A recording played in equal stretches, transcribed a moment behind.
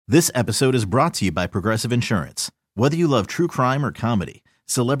This episode is brought to you by Progressive Insurance. Whether you love true crime or comedy,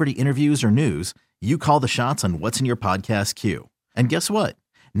 celebrity interviews or news, you call the shots on what's in your podcast queue. And guess what?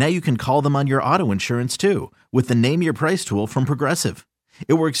 Now you can call them on your auto insurance too with the Name Your Price tool from Progressive.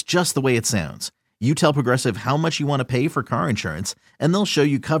 It works just the way it sounds. You tell Progressive how much you want to pay for car insurance, and they'll show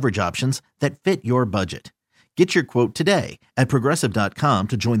you coverage options that fit your budget. Get your quote today at Progressive.com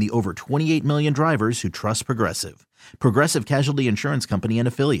to join the over 28 million drivers who trust Progressive. Progressive Casualty Insurance Company and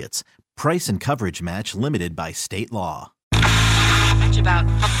Affiliates. Price and coverage match limited by state law. About you gotta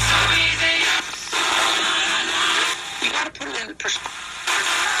put it in perspective.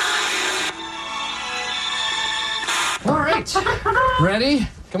 All right, ready?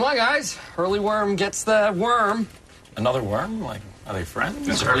 Come on, guys. Early worm gets the worm. Another worm? Like, are they friends?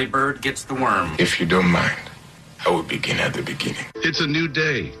 This early bird gets the worm. If you don't mind, I will begin at the beginning. It's a new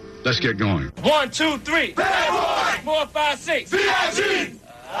day. Let's get going. 1, 2, 3. Bad boy! 4, 5, 6. VIG!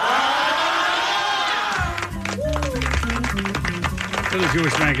 Little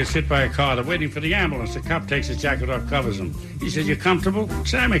Jewish man gets hit by a car. They're waiting for the ambulance. The cop takes his jacket off, covers him. He says, "You comfortable?"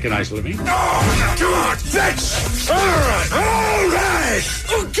 Say, "I make a nice living." Oh, come on, fetch! All right!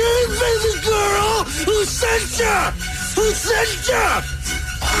 Okay, baby girl! Who sent ya? Who sent ya?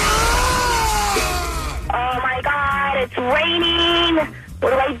 Oh my God, it's raining. What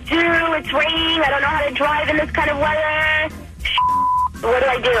do I do? It's raining. I don't know how to drive in this kind of weather. What do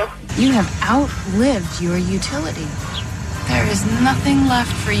I do? you have outlived your utility. There is nothing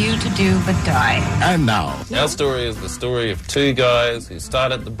left for you to do but die. And now, our story is the story of two guys who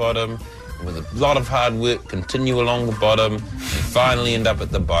start at the bottom and with a lot of hard work continue along the bottom and finally end up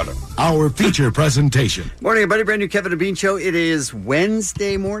at the bottom. our feature presentation. Morning, everybody. Brand new Kevin and Bean Show. It is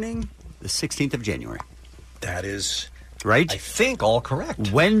Wednesday morning, the 16th of January. That is right. I think all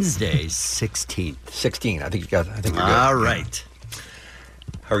correct. Wednesday, 16th. 16. I think you're good. All right.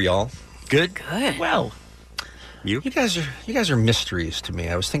 How are y'all? Good. Good. Well, you guys are mysteries to me.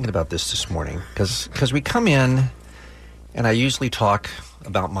 I was thinking about this morning because we come in, and I usually talk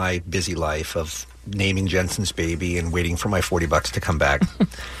about my busy life of naming Jensen's baby and waiting for my $40 to come back.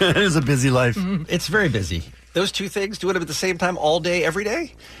 It is a busy life. It's very busy. Those two things, doing them at the same time all day, every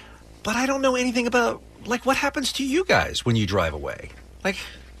day. But I don't know anything about, like, what happens to you guys when you drive away. Like,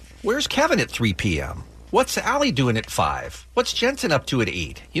 where's Kevin at 3 p.m.? What's Allie doing at 5? What's Jensen up to at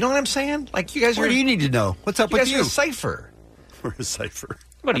 8? You know what I'm saying? Like, you guys are... What do you need to know? What's up with you? You guys are a cipher. We're a cipher.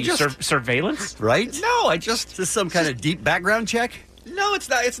 What, are you surveillance? Right? No, I just... Is this some kind of deep background check? No, it's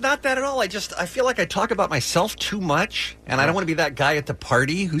not. It's not that at all. I feel like I talk about myself too much, and I don't want to be that guy at the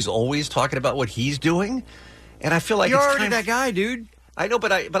party who's always talking about what he's doing. And I feel like You're it's already time... that guy, dude. I know,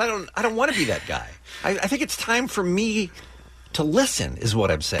 but I don't want to be that guy. I think it's time for me to listen, is what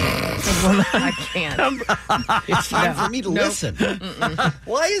I'm saying. I can't. It's time for me to listen.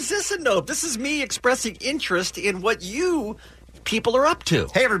 Why is this a nope? This is me expressing interest in what you people are up to.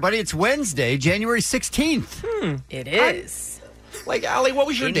 Hey, everybody, it's Wednesday, January 16th. It is. Like, Allie, what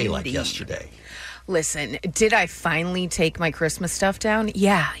was your day like yesterday? Listen, did I finally take my Christmas stuff down?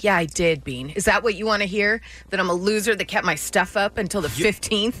 Yeah, I did, Bean. Is that what you want to hear? That I'm a loser that kept my stuff up until the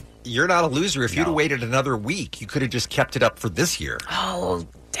 15th? You're not a loser. If you'd have waited another week, you could have just kept it up for this year. Oh,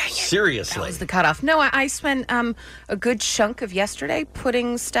 dang it. Seriously. That was the cutoff. No, I spent a good chunk of yesterday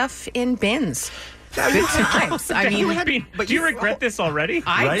putting stuff in bins. Good times. I mean, but do you regret this already? No,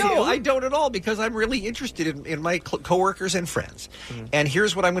 I don't at all, because I'm really interested in my coworkers and friends. Mm-hmm. And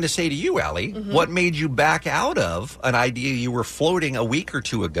here's what I'm going to say to you, Allie. Mm-hmm. What made you back out of an idea you were floating a week or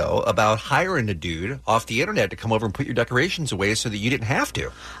two ago about hiring a dude off the internet to come over and put your decorations away so that you didn't have to?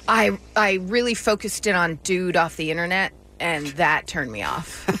 I really focused in on dude off the internet, and that turned me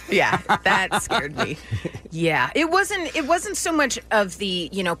off. Yeah, that scared me. Yeah, it wasn't so much of the,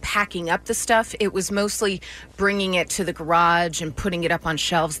 packing up the stuff. It was mostly bringing it to the garage and putting it up on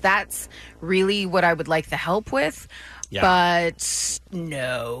shelves. That's really what I would like the help with. Yeah. But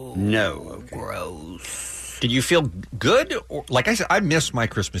no. Okay. Gross. Did you feel good? Or, like I said, I miss my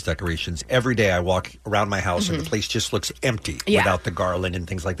Christmas decorations. Every day I walk around my house and the place just looks empty without the garland and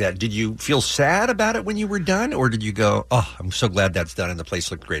things like that. Did you feel sad about it when you were done? Or did you go, oh, I'm so glad that's done and the place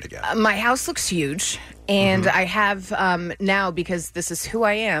looked great again? My house looks huge. And I have now, because this is who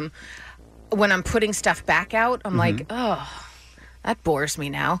I am, when I'm putting stuff back out, I'm like, oh, that bores me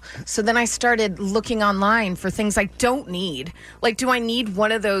now. So then I started looking online for things I don't need. Like, do I need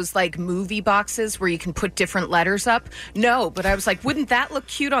one of those, like, movie boxes where you can put different letters up? No, but I was like, wouldn't that look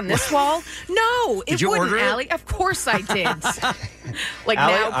cute on this wall? No, it wouldn't, Allie. Of course I did. Like,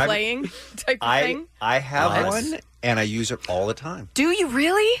 Allie, now playing type of thing? I have one, and I use it all the time. Do you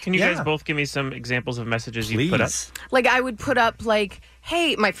really? Can you guys both give me some examples of messages you put up? Like, I would put up, like,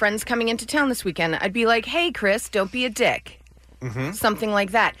 hey, my friend's coming into town this weekend, I'd be like, hey, Chris, don't be a dick. Something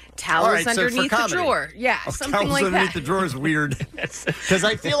like that. Towels All right, so for underneath the comedy. drawer. Yeah, something Towels like underneath that. the drawer is weird. Because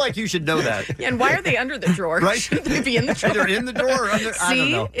I feel like you should know that. Yeah, and why are they under the drawer? Right? Should they be in the drawer? Either in the drawer or under. See, I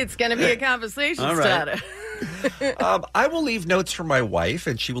don't know. it's going to be a conversation All right. starter. I will leave notes for my wife,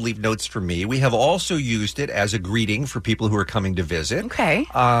 and she will leave notes for me. We have also used it as a greeting for people who are coming to visit. Okay.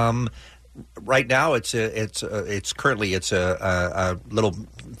 Right now, it's currently a little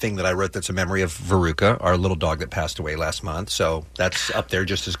thing that I wrote that's a memory of Veruca, our little dog that passed away last month. So that's up there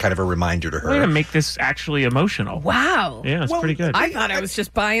just as kind of a reminder to her. Way to make this actually emotional. Wow. Yeah, it's pretty good. I thought I was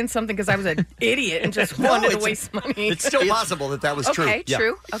just buying something because I was an idiot and just wanted to waste money. It's still possible that was true. Okay, Yeah.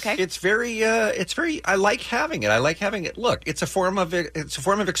 true. Okay. It's very. I like having it. I like having it. Look, it's a form of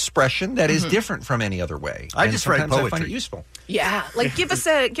expression that is different from any other way. I And just write sometimes I find poetry. it useful. Yeah, like give us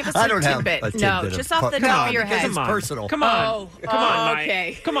a I don't have tidbit. a No, tidbit just of off the po- top Come of your on, head. because it's personal. Come on. Oh, Come on,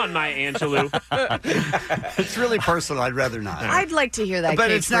 okay. Come on, Maya Angelou. It's really personal. I'd rather not. I'd like to hear that. But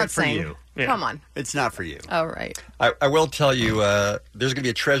Kate it's not for Fritz you. Yeah. Come on. It's not for you. All right. I will tell you, there's going to be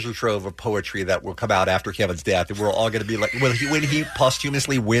a treasure trove of poetry that will come out after Kevin's death, and we're all going to be like, when he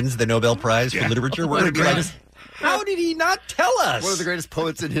posthumously wins the Nobel Prize for literature, we're going to be like, how did he not tell us? One of the greatest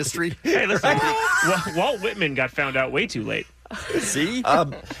poets in history. Hey, listen, Walt Whitman got found out way too late. See?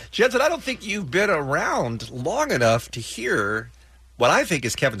 Jensen, I don't think you've been around long enough to hear what I think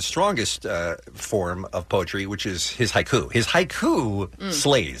is Kevin's strongest form of poetry, which is his haiku. His haiku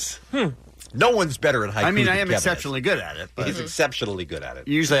slays. No one's better at haiku. I mean, I than am Kevin exceptionally is. good at it. But He's exceptionally good at it.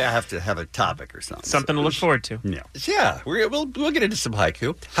 usually I have to have a topic or something. Something to look forward to. Yeah. Yeah, we'll get into some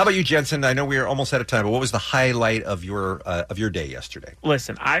haiku. How about you, Jensen? I know we are almost out of time, but what was the highlight of your day yesterday?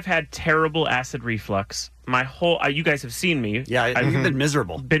 Listen, I've had terrible acid reflux. My whole, you guys have seen me. Yeah, I've you've been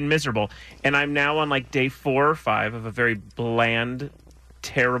miserable. been miserable. And I'm now on like day 4 or 5 of a very bland,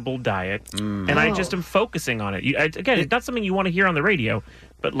 terrible diet. And I just am focusing on it. Again, it's not something you want to hear on the radio,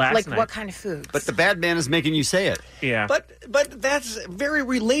 but last Like night. what kind of food? But the bad man is making you say it. Yeah. But that's very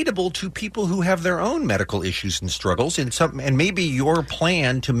relatable to people who have their own medical issues and struggles, and maybe your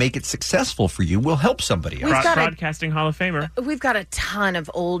plan to make it successful for you will help somebody else. We've got a- Broadcasting Hall of Famer. We've got a ton of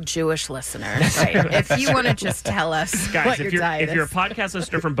old Jewish listeners. If you want to just tell us Guys, what if your diet you're a is. podcast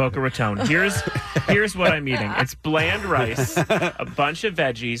listener from Boca Raton, here's what I'm eating. It's bland rice, a bunch of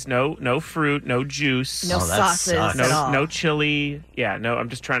veggies, no fruit, no juice, No sauces sucks. at all. no chili. Yeah, no. I'm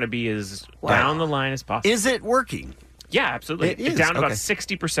just trying to be as down the line as possible. Is it working? Yeah, absolutely. It is, down to about okay.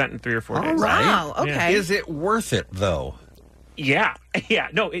 60% in 3 or 4 All days. right. Wow, okay. Is it worth it, though? Yeah, yeah.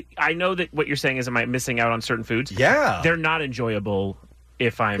 No, I know that what you're saying is, am I missing out on certain foods? Yeah. They're not enjoyable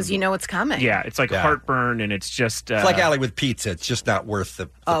if I'm. Because you know it's coming. Yeah, it's like Yeah. heartburn, and it's just. It's like Allie with pizza. It's just not worth the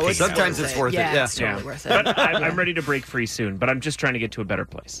it's pain. Sometimes it's worth it, yeah. It's totally worth it. But I'm ready to break free soon. But I'm just trying to get to a better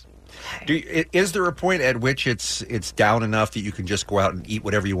place. Is there a point at which it's down enough that you can just go out and eat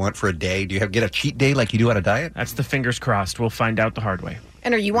whatever you want for a day? Do you get a cheat day like you do on a diet? That's the fingers crossed. We'll find out the hard way.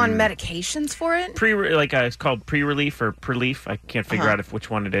 And are you on medications for it? It's called pre-relief or Prelief. I can't figure out which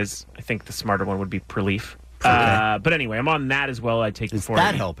one it is. I think the smarter one would be Prelief. But anyway, I'm on that as well. I take Is before.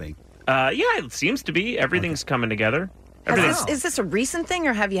 that helping? Yeah, it seems to be. Everything's coming together. Is this a recent thing,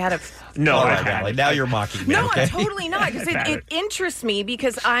 or have you had a... No, All I've right, had Allie, it. now you're mocking me. No, okay? I'm totally not, because I've had it interests me,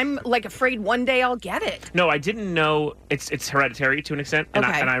 because I'm, like, afraid one day I'll get it. No, I didn't know. It's hereditary to an extent. And,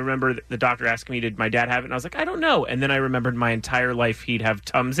 Okay. I remember the doctor asking me, did my dad have it? And I was like, I don't know. And then I remembered my entire life he'd have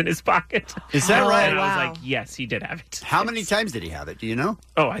Tums in his pocket. Is that right? And I wow. was like, yes, he did have it. How many times did he have it? Do you know?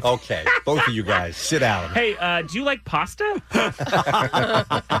 Oh, I Okay, both of you guys, sit down. Hey, do you like pasta?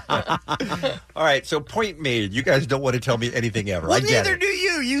 All right, so point made. You guys don't want to tell me anything ever. Well, I get neither it. do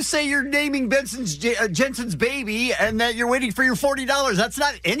you. You say you're naming Jensen's baby and that you're waiting for your $40. That's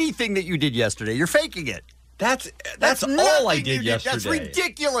not anything that you did yesterday. You're faking it. That's nothing all I you did yesterday. That's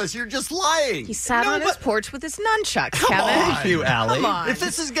ridiculous. You're just lying. He sat on his porch with his nunchucks, Come Kevin. on. Thank you, Allie. Come on. If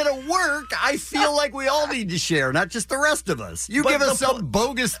this is going to work, I feel like we all need to share, not just the rest of us. You But give us the some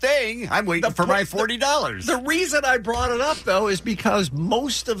bogus thing. I'm waiting for my $40. The reason I brought it up, though, is because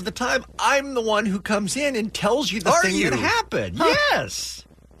most of the time I'm the one who comes in and tells you the Are thing you? that happened. Yes.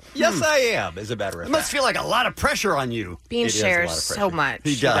 Yes, I am, as a matter of It must fact. feel like a lot of pressure on you. Bean It is a lot shares of so pressure. much.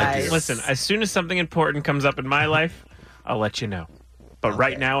 He does. you guys. Listen, as soon as something important comes up in my life, I'll let you know. But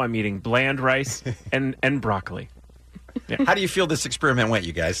right now, I'm eating bland rice and broccoli. How do you feel this experiment went,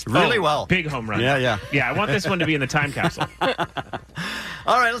 you guys? Really Oh, well. Big home run. Yeah. Yeah, I want this one to be in the time capsule.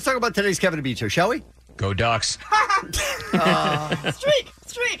 All right, let's talk about today's Kevin and Bean show, shall we? Go Ducks.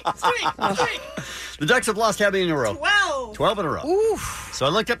 The Ducks have lost how many in a row? 12. 12 in a row. Oof. So I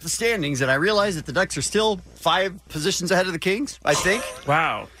looked up the standings, and I realized that the Ducks are still 5 positions ahead of the Kings, I think.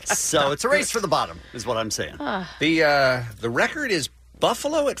 Wow. So it's a race for the bottom, is what I'm saying. The record is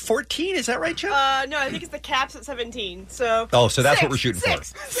Buffalo at 14. Is that right, Joe? No, I think it's the Caps at 17. So. Oh, so that's what we're shooting for.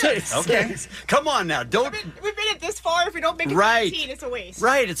 Six. Okay. Come on now. Don't. We've been it this far. If we don't make it Right. 17, it's a waste.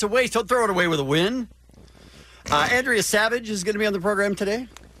 Right. It's a waste. Don't throw it away with a win. Andrea Savage is going to be on the program today.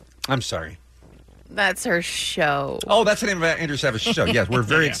 I'm sorry. That's her show. Oh, that's the name of Andrew Savage's show. Yes, we're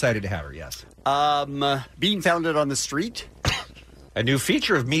very excited to have her, yes. Being Founded on the Street. A new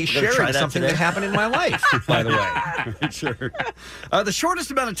feature of me We're gonna try sharing that something today. that happened in my life, by the way. Sure. The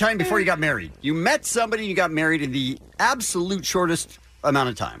shortest amount of time before you got married. You met somebody and you got married in the absolute shortest amount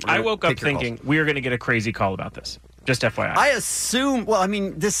of time. We're I gonna woke up take your thinking calls. we are going to get a crazy call about this. Just FYI. I assume, well, I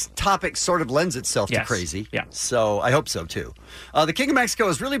mean, this topic sort of lends itself to Yes. crazy. Yeah. So I hope so, too. The King of Mexico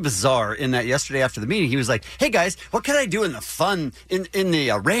is really bizarre in that yesterday after the meeting, he was like, hey, guys, what can I do in the fun, in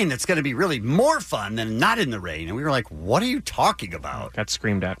the rain that's going to be really more fun than not in the rain? And we were like, what are you talking about? Got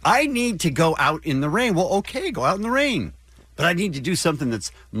screamed at. I need to go out in the rain. Well, okay, go out in the rain. But I need to do something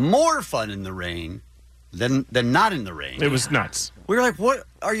that's more fun in the rain than not in the rain. It was nuts. We were like, what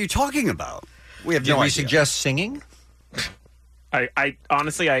are you talking about? We have Did no we idea. suggest singing? I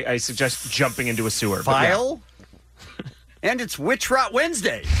honestly, I suggest jumping into a sewer. but File? And it's Witch Rot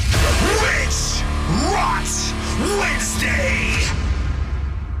Wednesday. Witch Rot Wednesday.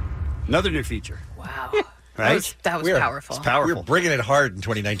 Another new feature. Wow. Right? That was powerful. It's powerful. We're bringing it hard in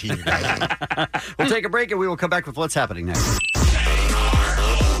 2019, you guys. We'll take a break and we will come back with what's happening next.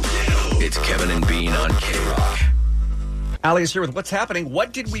 It's Kevin and Bean on K-Rock. Allie is here with what's happening.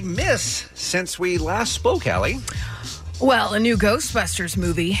 What did we miss since we last spoke, Allie? Well, a new Ghostbusters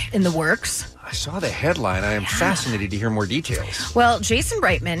movie in the works. I saw the headline. I am fascinated to hear more details. Well, Jason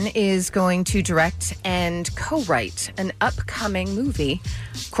Reitman is going to direct and co-write an upcoming movie.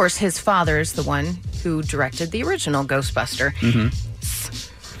 Of course, his father is the one who directed the original Ghostbuster.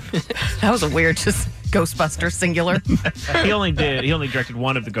 That was a weird, just Ghostbuster singular. He only directed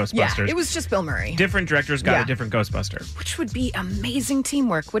one of the Ghostbusters. Yeah, it was just Bill Murray. Different directors got Yeah. a different Ghostbuster. Which would be amazing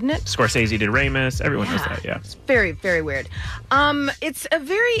teamwork, wouldn't it? Scorsese did Ramis. Everyone does that, yeah. It's very, very weird. It's a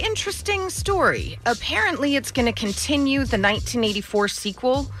very interesting story. Apparently, it's going to continue the 1984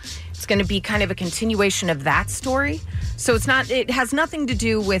 sequel. It's going to be kind of a continuation of that story. So it has nothing to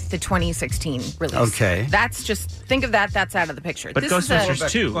do with the 2016 release. Okay. That's just, think of that's out of the picture. But This is a- Ghostbusters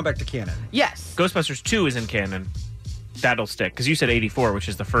 2. Going back to canon. Yes. Ghostbusters 2 is in canon. That'll stick. Because you said 84, which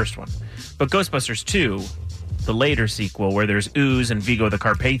is the first one. But Ghostbusters 2, the later sequel, where there's Ooze and Vigo the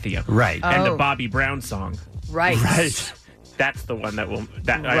Carpathia. Right. And Oh. the Bobby Brown song. Right. Right. That's the one that will...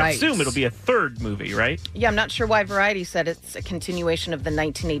 I Right. assume it'll be a third movie, right? Yeah, I'm not sure why Variety said it's a continuation of the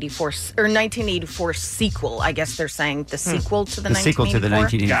 1984 sequel. I guess they're saying the sequel to the 1984. The sequel to the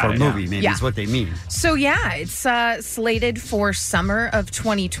 1984 Got it, movie, yeah. maybe, Yeah. is what they mean. So yeah, it's slated for summer of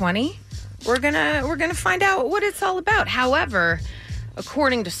 2020. We're gonna find out what it's all about. However,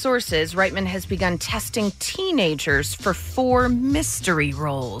 according to sources, Reitman has begun testing teenagers for 4 mystery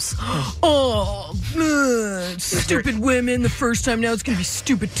roles. Stupid women the first time. Now it's gonna be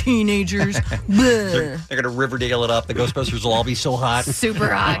stupid teenagers. They're going to Riverdale it up. The Ghostbusters will all be so hot. Super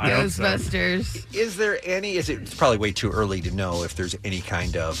hot I hope so. Ghostbusters. Is there any? It's probably way too early to know if there's any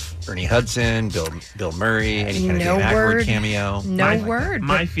kind of Ernie Hudson, Bill Murray, any kind No of Dan Aykroyd word. cameo. No word.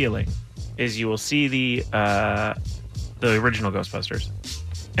 My feeling is you will see the original Ghostbusters.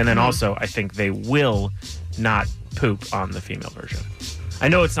 And then also, I think they will not poop on the female version. I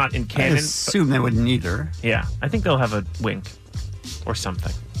know it's not in I canon. assume they wouldn't either. But yeah, I think they'll have a wink or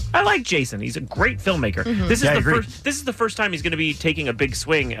something. I like Jason. He's a great filmmaker. This is Yeah, I the agree. first. This is the first time he's going to be taking a big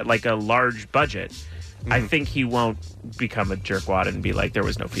swing at like a large budget. I think he won't become a jerkwad and be like, there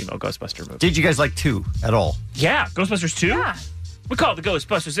was no female Ghostbuster movie. Did you guys like 2 at all? Yeah, Ghostbusters 2? Yeah. We call the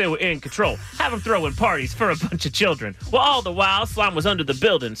Ghostbusters, they were in control. Have them throwing parties for a bunch of children. Well, all the while, slime was under the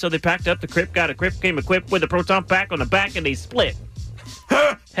building. So they packed up the crypt, got a crypt, came equipped with a proton pack on the back, and they split.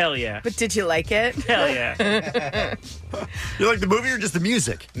 Hell yeah. But did you like it? Hell yeah. You like the movie or just the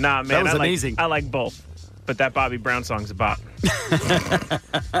music? Nah, man. That was I like- amazing. I like both. But that Bobby Brown song's a bop.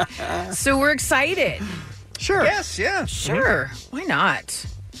 So we're excited. Sure. Yes, yeah. Sure. Why not?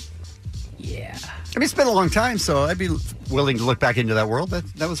 Yeah. I mean, it's been a long time, so I'd be willing to look back into that world.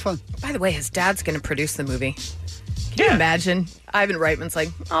 That was fun. By the way, his dad's going to produce the movie. Can you imagine? Ivan Reitman's like,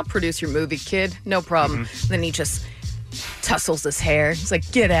 I'll produce your movie, kid. No problem. Then he just tussles his hair. He's like,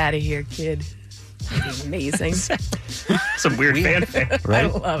 get out of here, kid. Amazing. Some weird fanfic. Right? I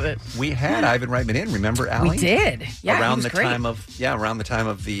love it. We had Ivan Reitman in, remember, Allie? We did. Yeah, he around was the great. time of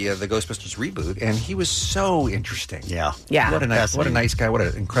the Ghostbusters reboot, and he was so interesting. Yeah. Yeah. What a nice guy. What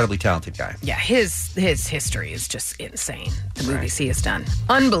an incredibly talented guy. Yeah, his history is just insane. The movies he has done.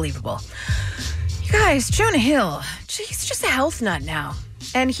 Unbelievable. You guys, Jonah Hill, he's just a health nut now.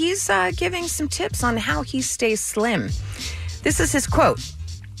 And he's giving some tips on how he stays slim. This is his quote.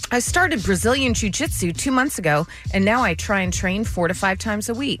 I started Brazilian Jiu-Jitsu 2 months ago, and now I try and train 4 to 5 times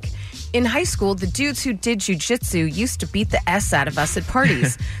a week. In high school, the dudes who did Jiu-Jitsu used to beat the S out of us at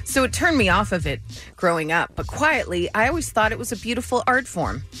parties, so it turned me off of it growing up. But quietly, I always thought it was a beautiful art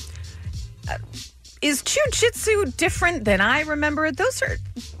form. Is Jiu-Jitsu different than I remember? Those are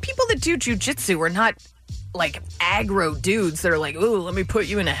people that do Jiu-Jitsu are not like aggro dudes that are like, ooh, let me put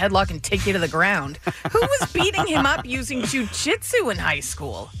you in a headlock and take you to the ground. Who was beating him up using Jiu-Jitsu in high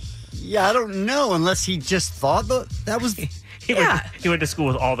school? Yeah, I don't know, unless he just thought that was... He went to school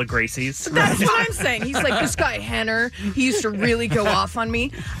with all the Gracies. That's what I'm saying. He's like, this guy Henner, he used to really go off on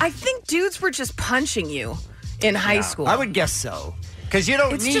me. I think dudes were just punching you in high school. I would guess so. Because you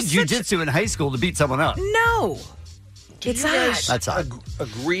don't need jiu-jitsu in high school to beat someone up. No. It's odd. That's odd.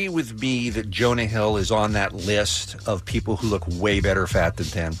 Agree with me that Jonah Hill is on that list of people who look way better fat than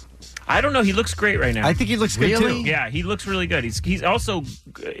thin? I don't know. He looks great right now. I think he looks good, too. Yeah, he looks really good. He's also,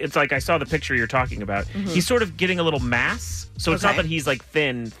 it's like I saw the picture you're talking about. Mm-hmm. He's sort of getting a little mass. So it's not that he's like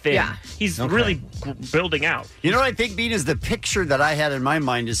thin. Yeah. He's really building out. You know what I think, Bean, is the picture that I had in my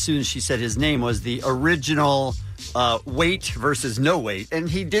mind as soon as she said his name was the original weight versus no weight. And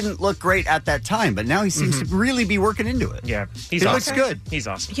he didn't look great at that time, but now he seems to really be working into it. Yeah. He looks good. He's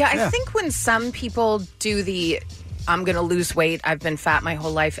awesome. Yeah, I think when some people do the I'm going to lose weight, I've been fat my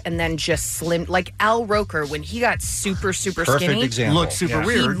whole life, and then just slim, like Al Roker, when he got super skinny. Example. Looks super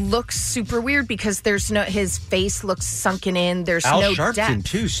weird. He looks super weird because there's no, his face looks sunken in. There's Al no Sharpton, depth.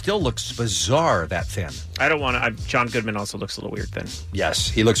 too, still looks bizarre that thin. I don't want to. John Goodman also looks a little weird thin. Yes,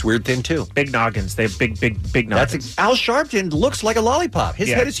 he looks weird thin, too. Big noggins. They have big noggins. Al Sharpton looks like a lollipop. His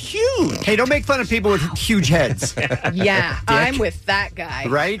head is huge. Hey, don't make fun of people with huge heads. Yeah, I'm with that guy.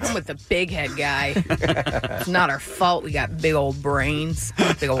 Right? I'm with the big head guy. It's not our fault. We got big old brains,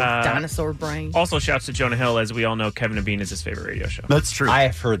 big old dinosaur brains. Also, shouts to Jonah Hill. As we all know, Kevin and Bean is his favorite radio show. That's true. I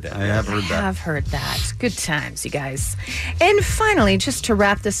have heard that. I have heard that. Good times, you guys. And finally, just to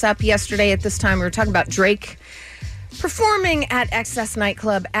wrap this up, yesterday at this time, we were talking about Drake performing at XS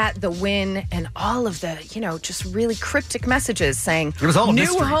Nightclub at the Wynn, and all of the, just really cryptic messages saying, it was all a new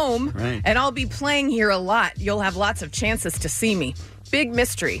mystery. home, right. And I'll be playing here a lot. You'll have lots of chances to see me. Big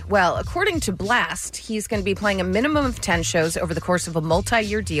mystery. Well, according to Blast, he's going to be playing a minimum of 10 shows over the course of a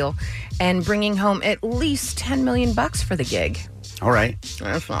multi-year deal and bringing home at least $10 million for the gig. All right.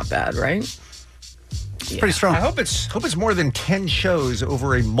 That's not bad, right? It's pretty strong. I hope it's more than 10 shows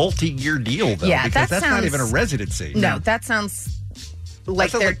over a multi-year deal, though. Yeah, because that that's not sounds- even a residency. No, that sounds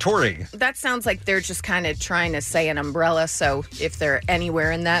like like touring. That sounds like they're just kind of trying to say an umbrella. So if they're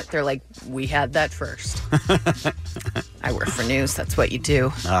anywhere in that, they're like, we had that first. I work for news. That's what you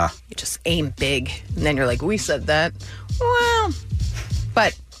do. You just aim big. And then you're like, we said that. Well,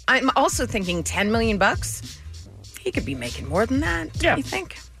 but I'm also thinking $10 million. He could be making more than that. Yeah. You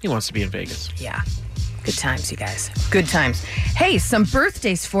think? He wants to be in Vegas. Yeah. Good times, you guys. Good times. Hey, some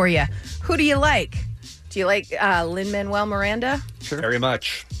birthdays for you. Who do you like? Do you like Lin-Manuel Miranda? Sure. Very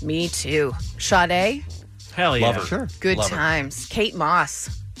much. Me too. Sade? Hell yeah. Love her. Sure. Good Love her. times. Kate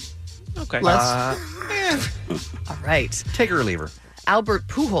Moss. Okay. All right. Take her or leave her. Albert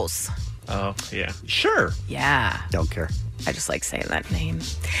Pujols. Oh, yeah. Sure. Yeah. Don't care. I just like saying that name.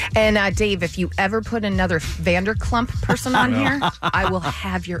 And Dave, if you ever put another Vanderklump person on here, I will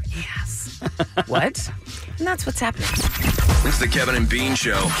have your ass. What? And that's what's happening. It's the Kevin and Bean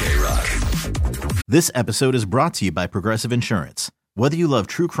Show. K-Rock. This episode is brought to you by Progressive Insurance. Whether you love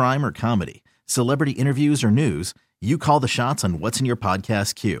true crime or comedy, celebrity interviews or news, you call the shots on what's in your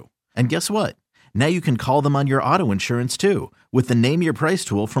podcast queue. And guess what? Now you can call them on your auto insurance too with the Name Your Price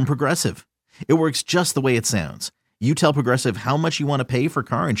tool from Progressive. It works just the way it sounds. You tell Progressive how much you want to pay for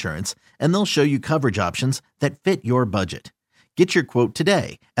car insurance, and they'll show you coverage options that fit your budget. Get your quote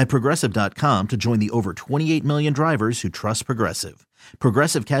today at Progressive.com to join the over 28 million drivers who trust Progressive.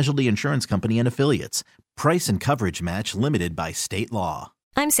 Progressive Casualty Insurance Company and Affiliates. Price and coverage match limited by state law.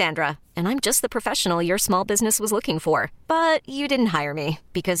 I'm Sandra, and I'm just the professional your small business was looking for. But you didn't hire me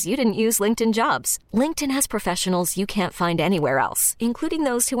because you didn't use LinkedIn Jobs. LinkedIn has professionals you can't find anywhere else, including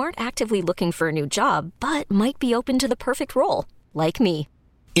those who aren't actively looking for a new job, but might be open to the perfect role, like me.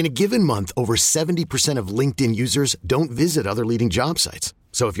 In a given month, over 70% of LinkedIn users don't visit other leading job sites.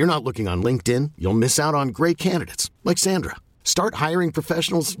 So if you're not looking on LinkedIn, you'll miss out on great candidates like Sandra. Start hiring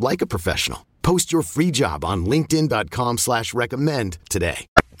professionals like a professional. Post your free job on linkedin.com/recommend today.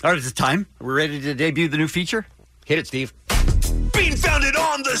 All right, is it time? We're ready to debut the new feature? Hit it, Steve. Being founded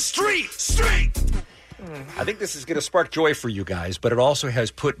on the street. I think this is going to spark joy for you guys, but it also has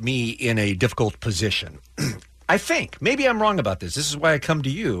put me in a difficult position. I think. Maybe I'm wrong about this. This is why I come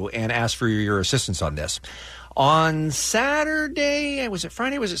to you and ask for your assistance on this. On Saturday, was it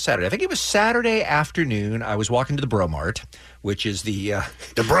Friday or was it Saturday? I think it was Saturday afternoon. I was walking to the Bro Mart, which is the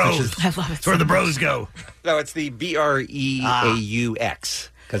Bros. I love it. It's where the bros go. No, it's the BREAUX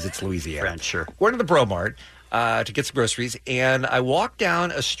because it's Louisiana. French, sure. We're to the Bro Mart to get some groceries, and I walk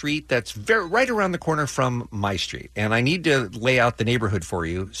down a street that's right around the corner from my street. And I need to lay out the neighborhood for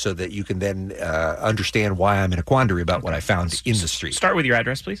you so that you can then understand why I'm in a quandary about what I found in the street. Start with your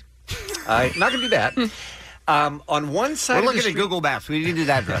address, please. I'm not going to do that. On one side, we're looking at Google Maps. We need an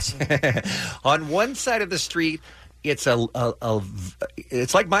address. On one side of the street, it's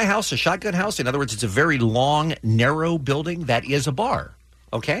it's like my house, a shotgun house. In other words, it's a very long, narrow building that is a bar.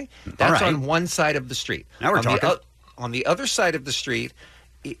 Okay, that's on one side of the street. Now we're talking. On the other side of the street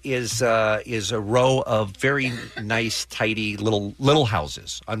is a row of very nice, tidy little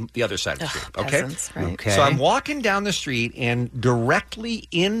houses on the other side of the street. Okay, peasants, right. Okay. So I'm walking down the street, and directly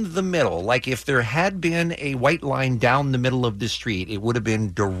in the middle, like if there had been a white line down the middle of the street, it would have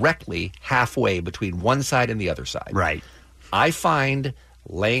been directly halfway between one side and the other side. Right. I find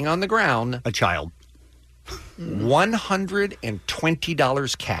laying on the ground a child.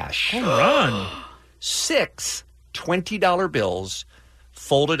 $120 cash. Home run. 6 $20 bills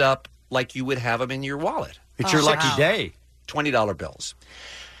folded up like you would have them in your wallet. It's your lucky day. $20 bills.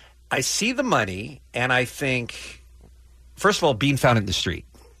 I see the money, and I think, first of all, being found in the street.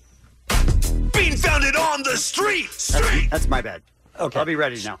 Being founded on the street. That's my bad. Okay. I'll be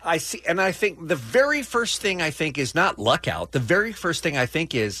ready now. I see, and I think the very first thing I think is not luck out. The very first thing I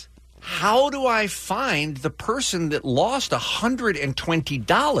think is, how do I find the person that lost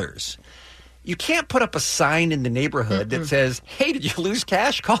 $120? You can't put up a sign in the neighborhood that says, "Hey, did you lose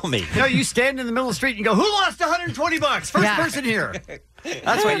cash? Call me." No, you stand in the middle of the street and go, "Who lost $120? First person here."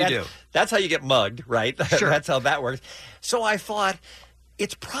 That's what you do. That's how you get mugged, right? Sure. That's how that works. So I thought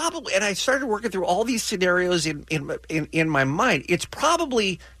it's probably, and I started working through all these scenarios in my mind. It's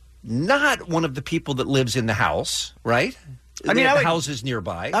probably not one of the people that lives in the house, right? I mean, houses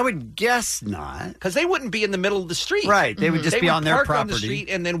nearby. I would guess not, because they wouldn't be in the middle of the street. Right, they would just be on their park property on the street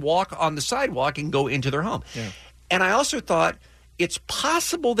and then walk on the sidewalk and go into their home. Yeah. And I also thought it's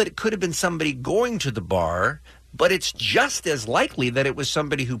possible that it could have been somebody going to the bar, but it's just as likely that it was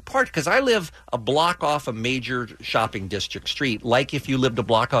somebody who parked, because I live a block off a major shopping district street. Like if you lived a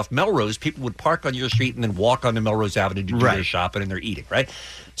block off Melrose, people would park on your street and then walk onto Melrose Avenue to do their shopping and they're eating, right?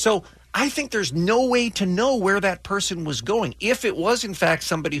 So I think there's no way to know where that person was going. If it was, in fact,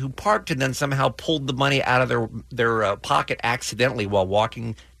 somebody who parked and then somehow pulled the money out of their pocket accidentally while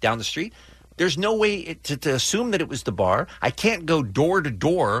walking down the street, there's no way to assume that it was the bar. I can't go door to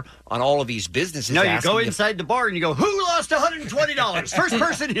door on all of these businesses. No, you go inside the bar and you go, "Who lost $120? First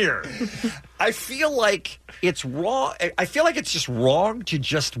person here." I feel like it's wrong. I feel like it's just wrong to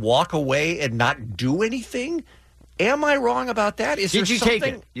just walk away and not do anything. Am I wrong about that? Did you take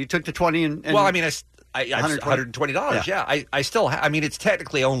it? You took the 20 and well, I mean, $120. Yeah, I still. I mean, it's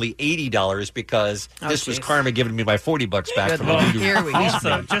technically only $80 because this was karma giving me my $40 back from Well, here we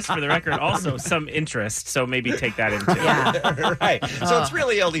also, just for the record, also some interest. So maybe take that into right. So it's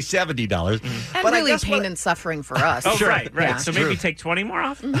really only $70. And really pain and suffering for us. Oh, right. Yeah. So maybe take 20 more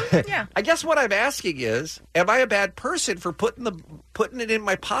off. Yeah. I guess what I'm asking is, am I a bad person for putting it in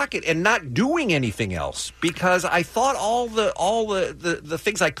my pocket and not doing anything else? Because I thought all the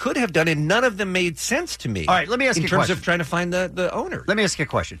things I could have done, and none of them made sense to me. All right, let me ask you a question. In terms of trying to find the owner. Let me ask you a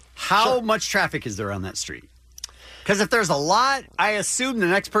question. How much traffic is there on that street? Because if there's a lot, I assume the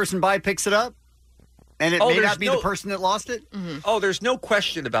next person by picks it up, and it may not be the person that lost it? Mm-hmm. Oh, there's no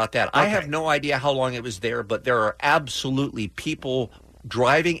question about that. I have no idea how long it was there, but there are absolutely people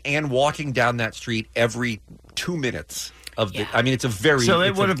driving and walking down that street every 2 minutes. I mean, it's a very... So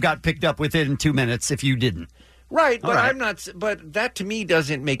it would have got picked up within 2 minutes if you didn't. Right, but I'm not. But that to me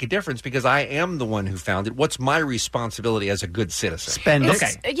doesn't make a difference because I am the one who found it. What's my responsibility as a good citizen? Spend it.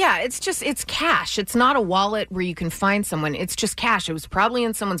 Okay. Yeah, it's cash. It's not a wallet where you can find someone. It's just cash. It was probably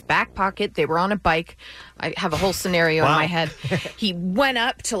in someone's back pocket. They were on a bike. I have a whole scenario in my head. He went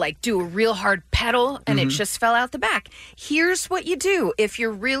up to do a real hard pedal and it just fell out the back. Here's what you do. If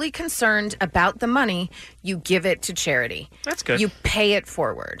you're really concerned about the money, you give it to charity. That's good. You pay it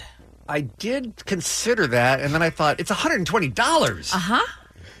forward. I did consider that, and then I thought, it's $120. Uh-huh.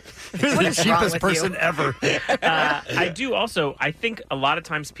 You're What the is wrong cheapest with person you? ever. I do also. I think a lot of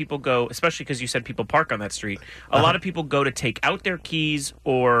times people go, especially because you said people park on that street. A lot of people go to take out their keys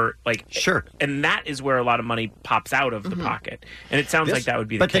or like Sure, and that is where a lot of money pops out of the pocket. And it sounds like that would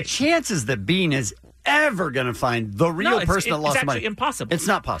be the but case. the chances that Bean is ever going to find the real person that lost the money, it's impossible. It's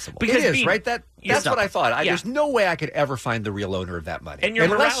not possible. It is, Bean- right? That's It's what not- I thought. yeah. There's no way I could ever find the real owner of that money. And your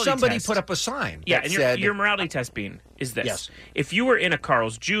unless morality somebody test- put up a sign Yeah, that and said... your morality test, Bean, is this. Yes. If you were in a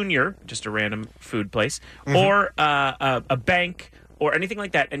Carl's Jr., just a random food place, or a bank or anything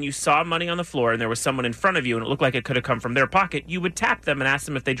like that, and you saw money on the floor and there was someone in front of you and it looked like it could have come from their pocket, you would tap them and ask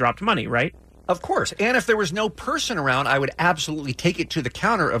them if they dropped money, right? Of course. And if there was no person around, I would absolutely take it to the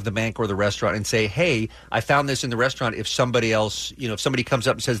counter of the bank or the restaurant and say, hey, I found this in the restaurant. If somebody else, if somebody comes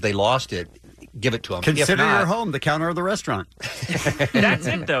up and says they lost it, give it to them. Consider If not, your home the counter of the restaurant. That's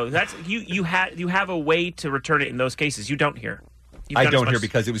it, though. That's you have a way to return it in those cases. You don't hear. I don't hear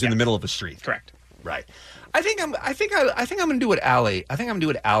because it was in the middle of a street. Correct. Right. I think I'm going to do what Allie. I think I'm going to do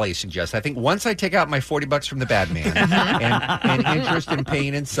what Allie suggests. I think once I take out my $40 from the bad man and interest and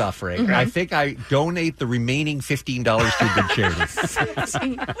pain and suffering, I think I donate the remaining $15 to a good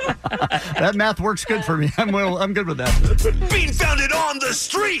charity. That math works good for me. I'm good with that. Bean found it on the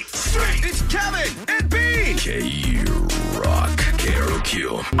street. It's Kevin and Bean. K-Rock.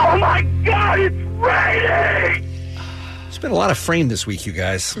 KROQ. Oh my God, it's raining! It's been a lot of rain this week, you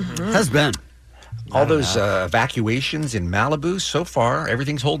guys. Has been. All those evacuations in Malibu so far,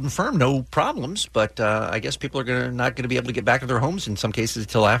 everything's holding firm, no problems. But I guess people are not going to be able to get back to their homes in some cases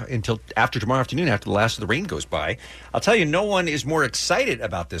until after tomorrow afternoon, after the last of the rain goes by. I'll tell you, no one is more excited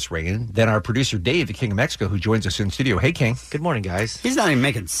about this rain than our producer Dave, the King of Mexico, who joins us in studio. Hey, King. Good morning, guys. He's not even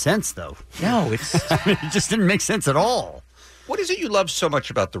making sense, though. No, it's it just didn't make sense at all. What is it you love so much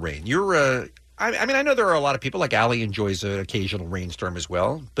about the rain? You're I know there are a lot of people, like Allie enjoys an occasional rainstorm as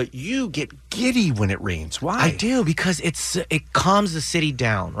well, but you get giddy when it rains. Why? I do, because it calms the city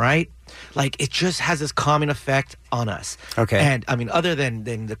down, right? Like, it just has this calming effect on us. Okay. And, I mean, other than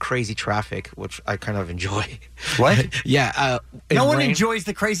the crazy traffic, which I kind of enjoy. What? Yeah. No one rain, enjoys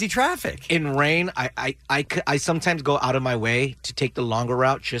the crazy traffic. In rain, I sometimes go out of my way to take the longer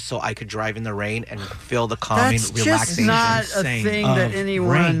route just so I could drive in the rain and feel the calming, That's relaxation. just not a thing that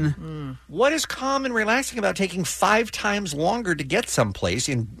anyone... What is calm and relaxing about taking 5 times longer to get someplace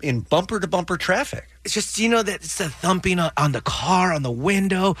in bumper-to-bumper traffic? It's just, that it's the thumping on the car, on the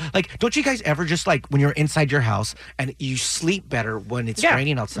window. Like, don't you guys ever just, like, when you're inside your house and you sleep better when it's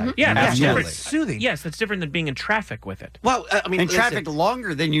raining outside? Yeah, that's Absolutely. different. Soothing. Yes, that's different than being in traffic with it. Well, I mean, And traffic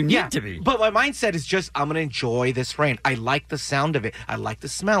longer than you need to be. But my mindset is just, I'm going to enjoy this rain. I like the sound of it. I like the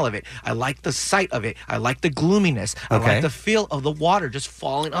smell of it. I like the sight of it. I like the gloominess. I Okay. like the feel of the water just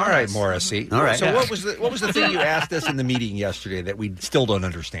falling on All right, us. Morrissey. All right. So Yeah. what was the thing you asked us in the meeting yesterday that we still don't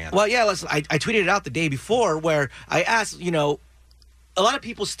understand? Well, yeah, listen, I tweeted it out the day before where I asked, a lot of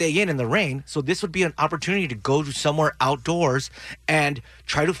people stay in the rain, so this would be an opportunity to go to somewhere outdoors and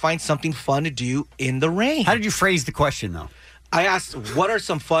try to find something fun to do in the rain. How did you phrase the question, though? I asked, what are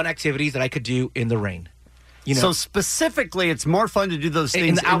some fun activities that I could do in the rain? So specifically, it's more fun to do those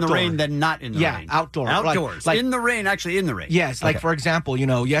things in the rain than not in the rain. Yeah, outdoor. Outdoors. Like, in the rain, actually in the rain. Yes, like Okay. for example,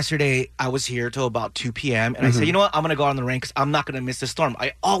 yesterday I was here till about 2 p.m. and I said, you know what, I'm going to go out in the rain because I'm not going to miss the storm.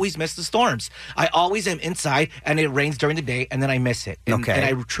 I always miss the storms. I always am inside and it rains during the day and then I miss it. And, Okay.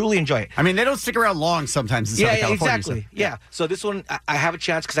 And I truly enjoy it. I mean, they don't stick around long sometimes in Southern California. Exactly. so- Yeah. So this one, I have a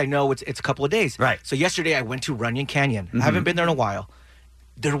chance because I know it's a couple of days. Right. So yesterday I went to Runyon Canyon. I haven't been there in a while.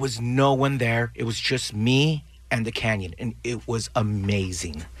 There was no one there. It was just me and the canyon, and it was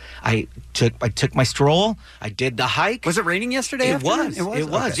amazing. I took my stroll. I did the hike. Was it raining yesterday? It afternoon? was. It was. It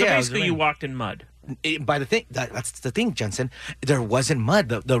was. So Yeah. basically, you walked in mud. By the thing, that's the thing, Jensen. There wasn't mud.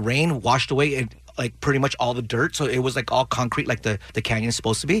 The rain washed away it, like pretty much all the dirt, so it was like all concrete, like the canyon is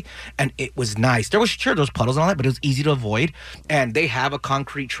supposed to be, and it was nice. There was puddles and all that, but it was easy to avoid. And they have a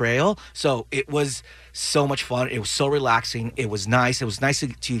concrete trail, so it was so much fun. It was so relaxing. It was nice. It was nice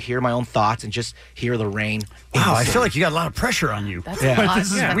to hear my own thoughts and just hear the rain. Wow, I feel like you got a lot of pressure on you. That's a lot.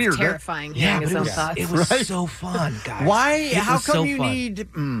 This is That's weird. terrifying. Yeah, hearing but his own thoughts. it was Right? so fun, guys. Why? It How was come so you fun. need?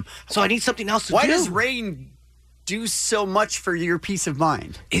 So I need something else to Why do. does rain do so much for your peace of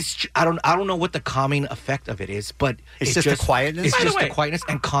mind? I don't know what the calming effect of it is, but It's just the quietness? It's By the just the way, quietness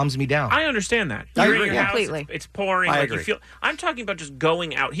and calms me down. I understand that. I You're agree. in your house, Completely. it's pouring. I like agree. You feel. I'm talking about just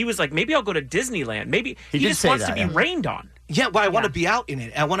going out. He was like, maybe I'll go to Disneyland. Maybe He he did just say wants that, to be yeah. rained on. Yeah, well, I want to be out in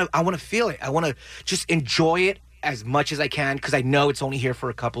it. I want to feel it. I want to just enjoy it as much as I can because I know it's only here for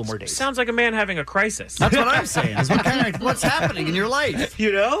a couple more days. Sounds like a man having a crisis. That's what I'm saying. What's happening in your life?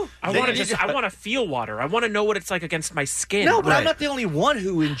 You know? I want to feel water. I want to know what it's like against my skin. No, but I'm not the only one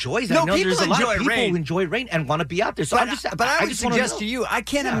who enjoys it. No, I know people there's a lot of enjoy people rain. who enjoy rain and want to be out there. So But I would just wanna suggest know. to you, I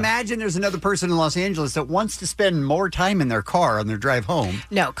can't imagine there's another person in Los Angeles that wants to spend more time in their car on their drive home.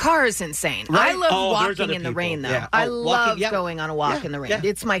 No, car is insane. Right? I love Oh, there's walking other in the people. rain, though. Yeah. I Oh, love walking, yeah. going on a walk in the rain.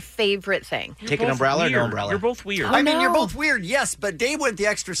 It's my favorite thing. Take an umbrella or no umbrella? You're both weird. I mean, you're both weird, yes, but Dave went the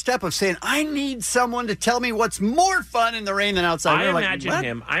extra step of saying, I need someone to tell me what's more fun in the rain than outside. I We're like, imagine what?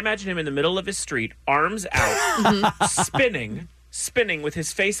 him. I imagine him in the middle of his street, arms out, spinning with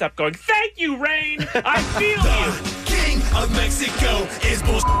his face up, going, "Thank you, rain. I feel you." King of Mexico is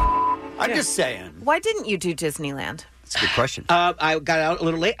bullshit. I'm just saying. Why didn't you do Disneyland? That's a good question. I got out a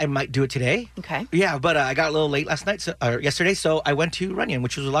little late. I might do it today. Okay. Yeah, but I got a little late last night, yesterday, so I went to Runyon,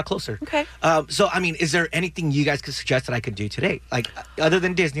 which was a lot closer. Okay. So, I mean, is there anything you guys could suggest that I could do today? Like, other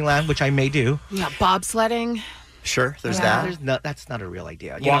than Disneyland, which I may do. Yeah, bobsledding. Sure, there's Yeah, that. that's not a real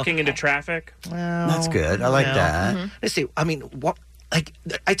idea. Walking into traffic. Well, That's good. I like that. Let's see. I mean,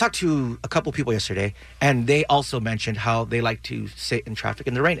 I talked to a couple people yesterday, and they also mentioned how they like to sit in traffic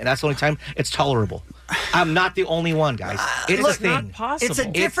in the rain, and that's the only time it's tolerable. I'm not the only one, guys. It is Look, a thing. It's a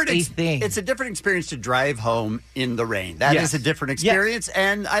different thing. It's a different experience to drive home in the rain. That is Yes. a different experience,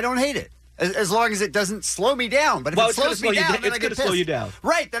 and I don't hate it. As long as it doesn't slow me down. But if Well, it it's gonna slows slow me you down, down. then It's I get gonna slow pissed. you down.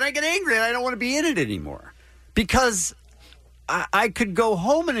 Right, then I get angry and I don't want to be in it anymore. Because I could go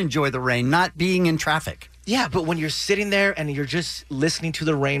home and enjoy the rain, not being in traffic. Yeah, but when you're sitting there and you're just listening to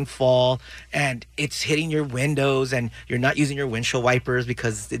the rain fall and it's hitting your windows and you're not using your windshield wipers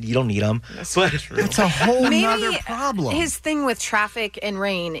because you don't need them. That's a whole nother problem. His thing with traffic and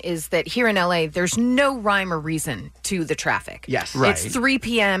rain is that here in LA, there's no rhyme or reason to the traffic. Yes. Right. It's 3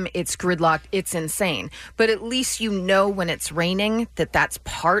 p.m., it's gridlocked, it's insane. But at least you know when it's raining that that's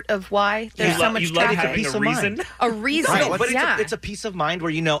part of why there's so much you love traffic. having a reason. A reason, No, but yeah. it's a peace of mind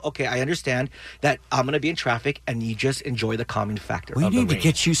where you know, okay, I understand that I'm going to be in traffic and you just enjoy the calming factor We of the need to rain.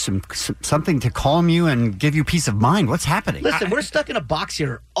 get you something to calm you and give you peace of mind. What's happening? Listen, we're stuck in a box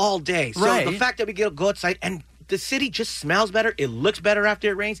here all day. So Right. the fact that we get to go outside and the city just smells better, it looks better after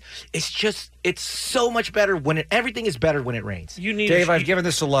it rains. It's so much better when everything is better when it rains. You need Dave, I've given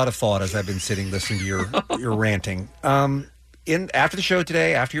this a lot of thought as I've been sitting listening to your ranting. After the show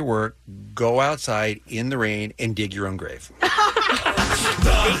today, after your work, go outside in the rain and dig your own grave.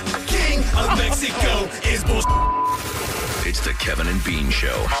 The King of Mexico is bullshit. It's the Kevin and Bean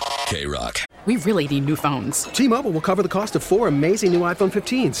Show. K-Rock. We really need new phones. T-Mobile will cover the cost of 4 amazing new iPhone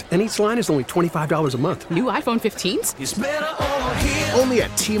 15s, and each line is only $25 a month. New iPhone 15s? It's better over here. Only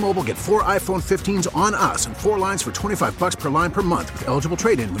at T-Mobile, get 4 iPhone 15s on us and 4 lines for $25 per line per month with eligible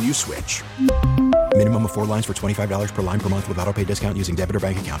trade-in when you switch. Minimum of 4 lines for $25 per line per month with autopay discount using debit or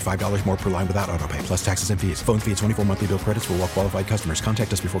bank account. $5 more per line without autopay, plus taxes and fees. Phone fee at 24 monthly bill credits for well-qualified customers.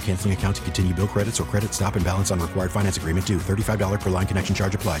 Contact us before canceling account to continue bill credits or credit stop and balance on required finance agreement due. $35 per line connection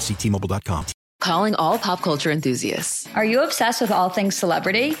charge applies. See T-Mobile.com. Calling all pop culture enthusiasts. Are you obsessed with all things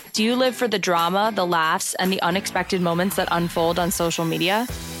celebrity? Do you live for the drama, the laughs, and the unexpected moments that unfold on social media?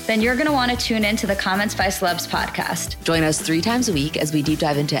 Then you're going to want to tune in to the Comments by Celebs podcast. Join us 3 times a week as we deep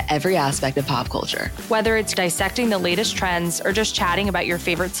dive into every aspect of pop culture. Whether it's dissecting the latest trends or just chatting about your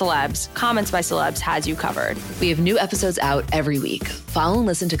favorite celebs, Comments by Celebs has you covered. We have new episodes out every week. Follow and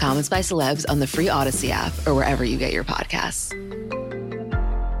listen to Comments by Celebs on the free Odyssey app or wherever you get your podcasts.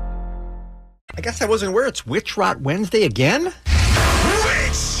 I guess I wasn't aware it's Witch Rot Wednesday again. Witch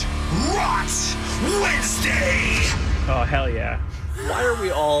Rot Wednesday. Oh, hell yeah. Why are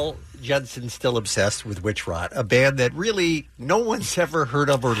we all, Judson, still obsessed with Witch Rot? A band that really no one's ever heard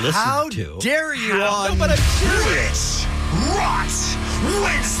of or listened How to. dare you No, but I'm serious. Witch Rot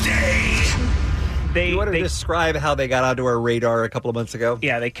Wednesday. You want to describe how they got onto our radar a couple of months ago?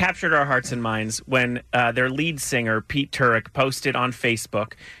 Yeah, they captured our hearts and minds when their lead singer, Pete Turek, posted on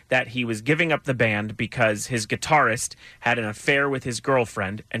Facebook that he was giving up the band because his guitarist had an affair with his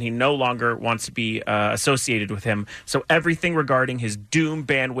girlfriend and he no longer wants to be associated with him. So everything regarding his doom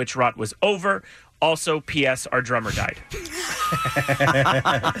band Witch Rot was over. Also, P.S. our drummer died.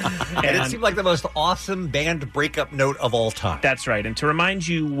 And it seemed like the most awesome band breakup note of all time. That's right. And to remind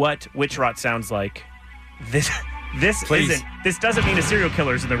you what Witch Rot sounds like, this Please. doesn't mean a serial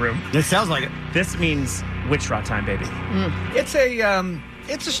killer's in the room. This sounds like it. This means Witch Rot time, baby. It's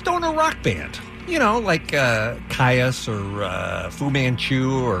a stoner rock band. You know, like Caius or Fu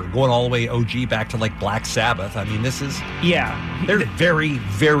Manchu or going all the way OG back to like Black Sabbath. I mean, this is... Yeah. They're very,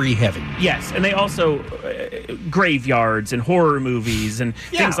 very heavy. Yes, and they also... graveyards and horror movies and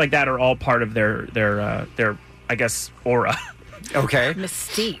things like that are all part of their I guess, aura. Okay.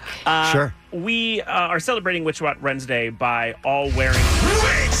 Mystique. Sure. We are celebrating Witch Rot Wednesday by all wearing...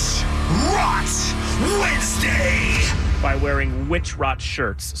 Witch Rot Wednesday! By wearing Witch Rot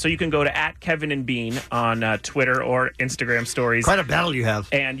shirts. So you can go to @KevinandBean on Twitter or Instagram stories. Quite a battle you have.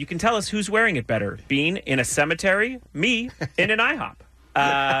 And you can tell us who's wearing it better. Bean in a cemetery, me in an IHOP.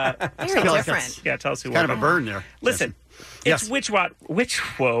 Very different. Yeah, tell us who Kind won. of a burn there. Listen, Yes. it's Witch Rot... It's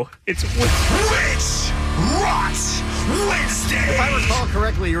Witch Rot Wednesday! If I recall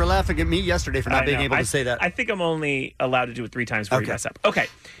correctly, you were laughing at me yesterday for not I being know. able to say that. I think I'm only allowed to do it 3 times before you mess up. Okay.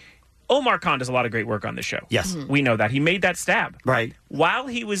 Omar Khan does a lot of great work on this show. Yes. We know that. He made that stab. Right. While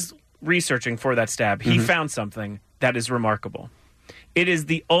he was researching for that stab, he found something that is remarkable. It is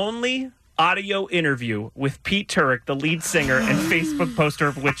the only audio interview with Pete Turek, the lead singer and Facebook poster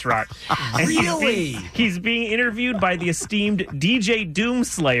of Witch Rot. And Really? He's being interviewed by the esteemed DJ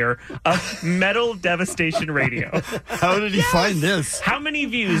Doomslayer of Metal Devastation Radio. How did he find this? How many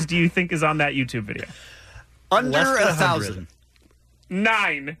views do you think is on that YouTube video? Under Less than 1,000.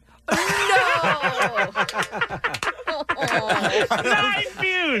 9. No. 9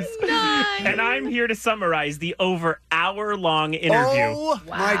 views. 9. And I'm here to summarize the over hour-long interview Oh,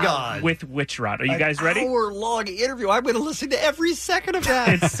 my God. with Witch Rot. Are you guys ready? Hour-long interview. I'm going to listen to every second of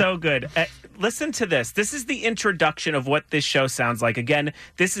that. It's so good. Listen to this. This is the introduction of what this show sounds like. Again,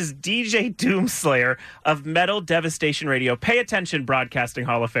 this is DJ Doomslayer of Metal Devastation Radio. Pay attention, Broadcasting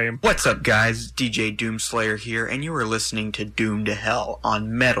Hall of Fame. What's up, guys? DJ Doomslayer here, and you are listening to Doom to Hell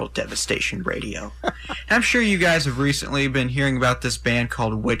on Metal Devastation Radio. I'm sure you guys have recently been hearing about this band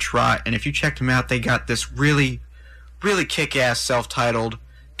called Witch Rot, and if you checked them out, they got this really, really kick-ass self-titled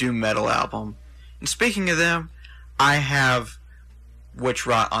doom metal album. And speaking of them, I have Witch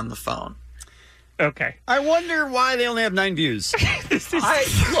Rot on the phone. Okay. I wonder why they only have 9 views. Look,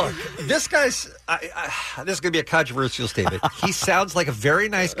 this guy's... this is going to be a controversial statement. He sounds like a very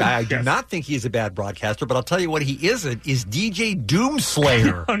nice guy. I do not think he's a bad broadcaster, but I'll tell you what he isn't is DJ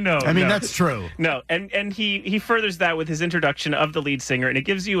Doomslayer. Oh, no. I mean, no. that's true. No, and he furthers that with his introduction of the lead singer, and it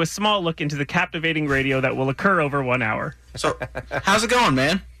gives you a small look into the captivating radio that will occur over 1 hour. So, how's it going,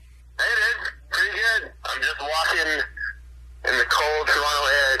 man? Hey, dude. Pretty good. I'm just walking in the cold Toronto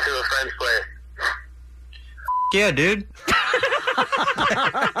air to a friend's place. Yeah, dude.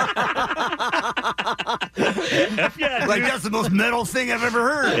 Yeah, Like, dude. that's the most metal thing I've ever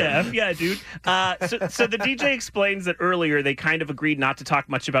heard. Yeah, dude. So the DJ explains that earlier they kind of agreed not to talk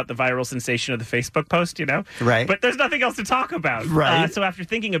much about the viral sensation of the Facebook post, you know? Right. But there's nothing else to talk about. Right. So after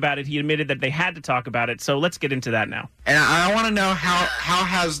thinking about it, he admitted that they had to talk about it. So let's get into that now. And I want to know how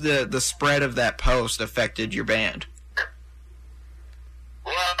has the spread of that post affected your band?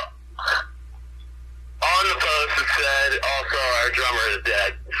 Well, on the post it said also our drummer is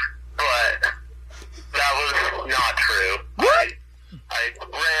dead, but that was not true. What? I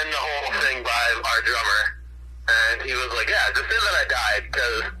ran the whole thing by our drummer, and he was like, yeah, just say that I died,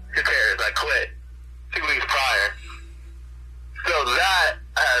 because who cares, I quit 2 weeks prior. So that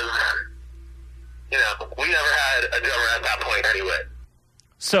has, we never had a drummer at that point anyway.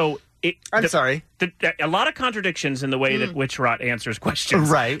 So I'm sorry. A lot of contradictions in the way that Witch Rot answers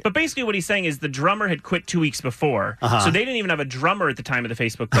questions. Right. But basically what he's saying is the drummer had quit 2 weeks before. Uh-huh. So they didn't even have a drummer at the time of the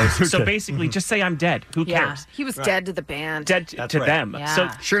Facebook post. So Okay. basically just say I'm dead. Who Yeah, cares? he was dead to the band. Dead to right. them. Yeah. So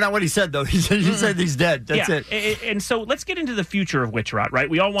Sure not what he said, though. He said he's dead. That's yeah, it. And so let's get into the future of Witch Rot, right?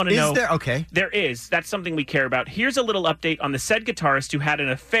 We all want to Is know. there? Okay. There is. That's something we care about. Here's a little update on the said guitarist who had an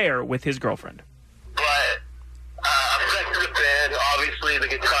affair with his girlfriend. But affected the band. Obviously, the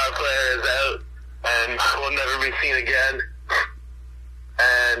guitar player is out and will never be seen again.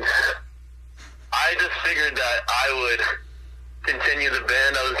 And I just figured that I would continue the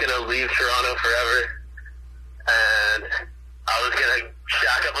band. I was going to leave Toronto forever. And I was going to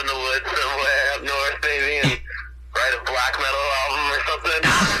shack up in the woods somewhere up north, baby, and write a black metal album or something.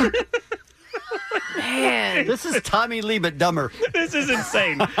 Man. This is Tommy Lee, but dumber. This is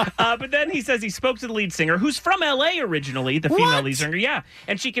insane. But then he says he spoke to the lead singer, who's from L.A. originally, the female lead singer, yeah.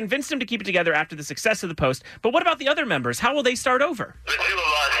 And she convinced him to keep it together after the success of the post. But what about the other members? How will they start over? The two of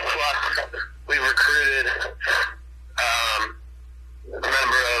us, plus we recruited a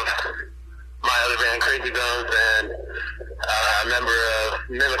member of my other band, Crazy Bones, and a member of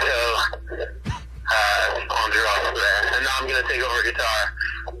Mimico, Andrew also there. And now I'm going to take over guitar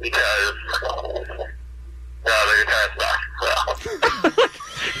because the guitar sucks. So.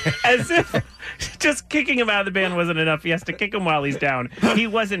 As if just kicking him out of the band wasn't enough. He has to kick him while he's down. He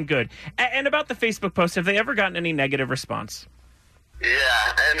wasn't good. And about the Facebook post, have they ever gotten any negative response? Yeah,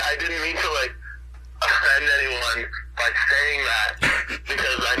 and I didn't mean to offend anyone by saying that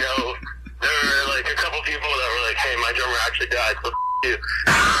because I know there were like a couple people that were like, "Hey, my drummer actually died, so you."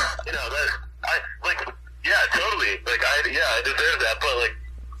 You know that yeah, totally. Like I deserve that, but like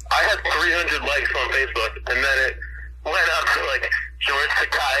I had 300 likes on Facebook, and then it went up to like George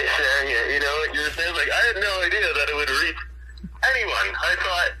Sakai sharing it. You know, like you were saying, like I had no idea that it would reach anyone. I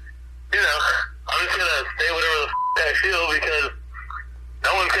thought, you know, I'm just gonna say whatever the I feel because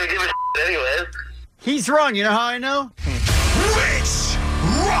no one's gonna give a anyways. He's wrong. You know how I know? Witch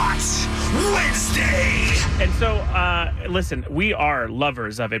Rot Wednesday. And so, listen, we are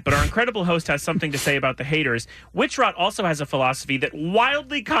lovers of it, but our incredible host has something to say about the haters. Witch Rot also has a philosophy that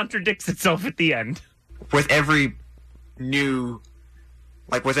wildly contradicts itself at the end. With every new,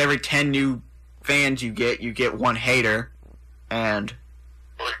 like with every 10 new fans you get one hater, and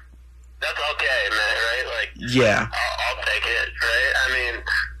that's okay, man, right? Like, yeah. I'll take it, right? I mean,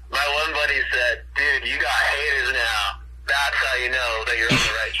 my one buddy said, dude, you got haters now. That's how you know that you're on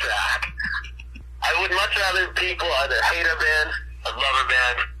the right track. I would much rather people either hate a band or love a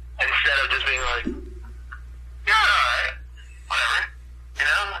band instead of just being like, yeah, alright, whatever. You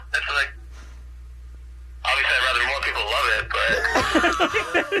know? It's like, obviously I'd rather more people love it, but...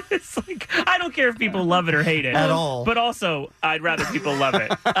 It's like, I don't care if people love it or hate it. At all. But also, I'd rather people love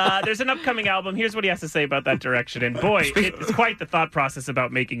it. There's an upcoming album. Here's what he has to say about that direction. And boy, it's quite the thought process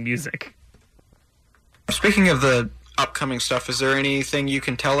about making music. Speaking of the upcoming stuff, is there anything you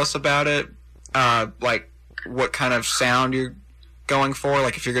can tell us about it? Like, what kind of sound you're going for?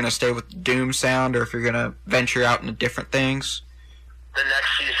 Like, if you're going to stay with the Doom sound or if you're going to venture out into different things? The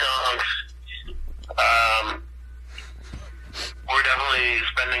next few songs, we're definitely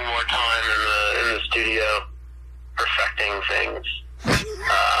spending more time in the studio perfecting things.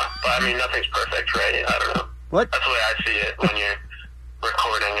 But I mean, nothing's perfect, right? I don't know. What? That's the way I see it. When you're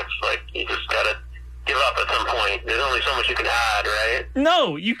recording, it's like you just gotta give up at some point. There's only so much you can add, right?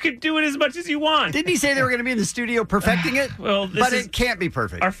 No, you can do it as much as you want. Didn't he say they were going to be in the studio perfecting it? Well, but it can't be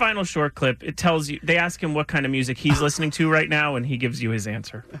perfect. Our final short clip, it tells you, they ask him what kind of music he's listening to right now, and he gives you his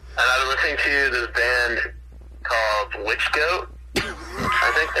answer. And I'm listening to this band called Witch Goat.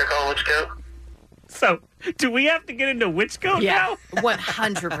 I think they're called Witch Goat. So, do we have to get into Witch Goat now?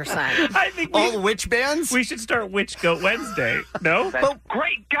 100%. I think all witch bands? We should start Witch Goat Wednesday. No? That's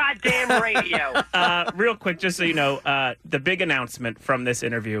great goddamn radio. Real quick, just so you know, the big announcement from this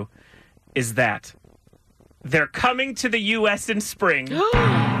interview is that they're coming to the U.S. in spring. They are going to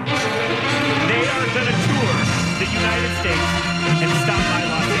tour the United States and stop by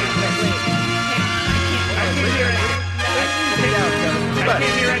Los Angeles. I can't hear anything. I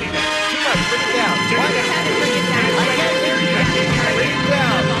can't hear anything. Bring it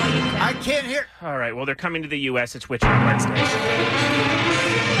down. I can't hear. All right, well, they're coming to the U.S. It's Witch Rot Wednesday.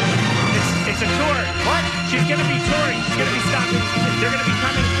 It's a tour. What? She's going to be touring. She's going to be stopping. They're going to be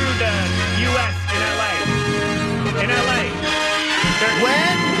coming through the U.S. in L.A. In L.A.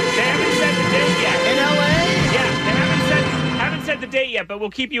 When? They haven't said the date yet. In L.A.? Yeah, they haven't said the date yet, but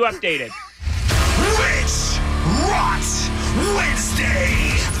we'll keep you updated. Witch Rot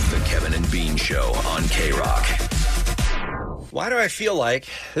Wednesday. The Kevin and Bean Show on K-Rock. Why do I feel like,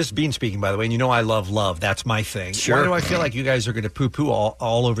 this is Bean speaking, by the way, and you know I love love. That's my thing. Sure. Why do I feel like you guys are going to poo-poo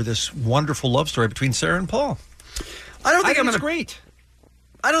all over this wonderful love story between Sarah and Paul? I don't think I'm it's going to... great.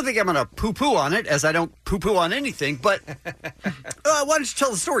 I don't think I'm going to poo-poo on it, as I don't poo-poo on anything, but why don't you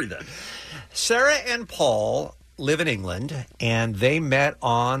tell the story then? Sarah and Paul live in England, and they met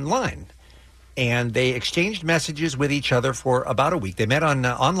online. And they exchanged messages with each other for about a week. They met on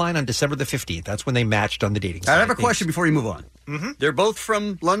online on December the 15th. That's when they matched on the dating site. I have a question before you move on. Mm-hmm. They're both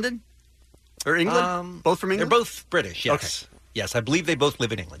from London? Or England? Both from England? They're both British, yes. Okay. Yes, I believe they both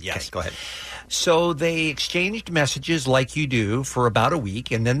live in England, yes. Okay, go ahead. So they exchanged messages like you do for about a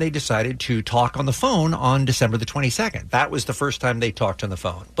week, and then they decided to talk on the phone on December the 22nd. That was the first time they talked on the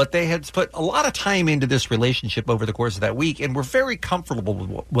phone. But they had put a lot of time into this relationship over the course of that week and were very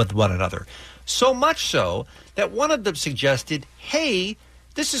comfortable with one another. So much so that one of them suggested, hey,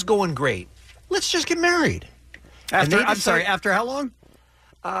 this is going great. Let's just get married. After how long?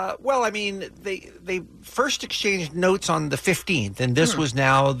 Well, I mean, they first exchanged notes on the 15th, and this was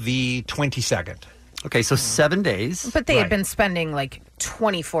now the 22nd. Okay, so 7 days. But they had been spending like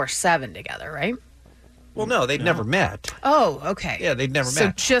 24/7 together, right? Well, no, they'd never met. Oh, okay. Yeah, they'd never So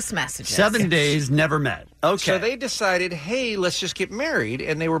met. just messages. 7 days, never met. Okay. So they decided, hey, let's just get married.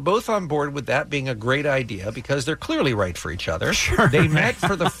 And they were both on board with that being a great idea because they're clearly right for each other. Sure. They met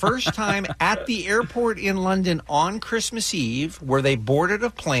for the first time at the airport in London on Christmas Eve, where they boarded a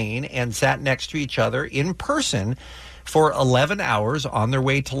plane and sat next to each other in person for 11 hours on their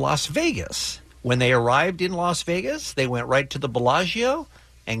way to Las Vegas. When they arrived in Las Vegas, they went right to the Bellagio,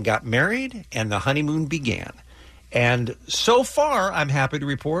 and got married, and the honeymoon began. And so far, I'm happy to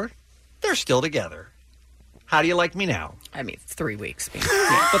report, they're still together. How do you like me now? I mean, 3 weeks.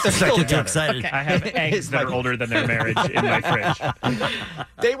 But they're still together. I have eggs that are older than their marriage in my fridge.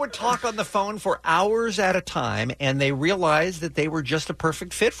 They would talk on the phone for hours at a time, and they realized that they were just a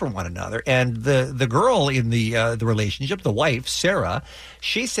perfect fit for one another. And the girl in the relationship, the wife, Sarah,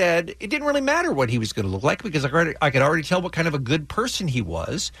 she said it didn't really matter what he was going to look like because I could already tell what kind of a good person he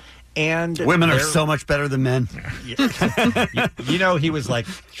was. And women are so much better than men. You know, he was like,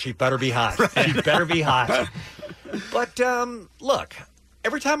 she better be hot. Right. She better be hot. But look,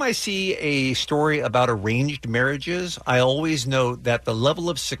 every time I see a story about arranged marriages, I always note that the level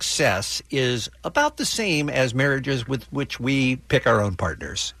of success is about the same as marriages with which we pick our own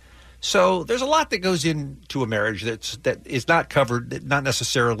partners. So there's a lot that goes into a marriage that is not covered, not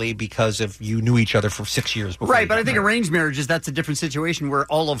necessarily because of you knew each other for 6 years before. Right, but I think arranged marriages, that's a different situation where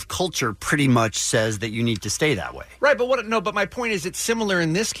all of culture pretty much says that you need to stay that way. Right, but my point is it's similar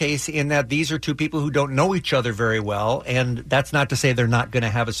in this case in that these are two people who don't know each other very well, and that's not to say they're not going to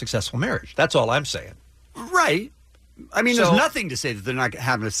have a successful marriage. That's all I'm saying. Right. I mean, there's nothing to say that they're not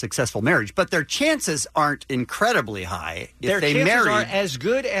having a successful marriage, but their chances aren't incredibly high if their they chances marry. are as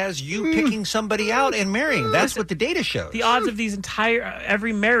good as you picking somebody out and marrying. That's what the data shows. The odds of these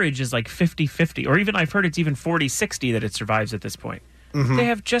every marriage is like 50-50, or even I've heard it's even 40-60 that it survives at this point. Mm-hmm. They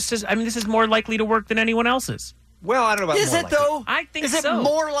have just as, this is more likely to work than anyone else's. Well, I don't know about Is more it, likely. though? I think Is so. it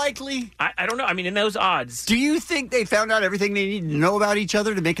more likely? I don't know. I mean, in those odds. Do you think they found out everything they needed to know about each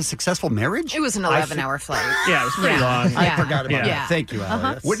other to make a successful marriage? It was an 11-hour flight. Yeah, it was pretty long. I forgot about that. Thank you,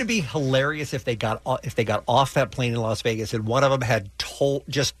 Allie. Wouldn't it be hilarious if they got off that plane in Las Vegas and one of them had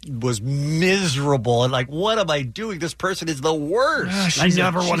just was miserable and like, what am I doing? This person is the worst. I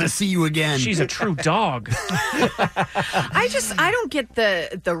never want to see you again. She's a true dog. I don't get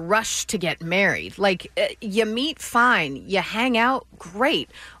the rush to get married. Like, you meet fine, you hang out, great.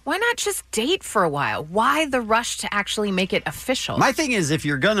 Why not just date for a while? Why the rush to actually make it official? My thing is, if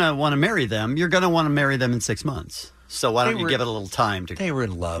you're going to want to marry them, you're going to want to marry them in 6 months. So why don't you give it a little time to They were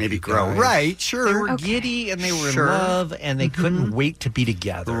in love. maybe you grow? guys. Right, sure. They were giddy and they were Sure. in love and they couldn't wait to be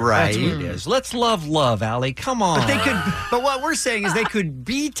together. Right. That's what it is. Let's love, Allie. Come on. But they could. But what we're saying is they could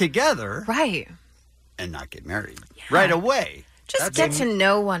be together, right, and not get married right away. Just get to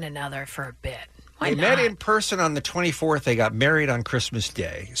know one another for a bit. Why They not? met in person on the 24th. They got married on Christmas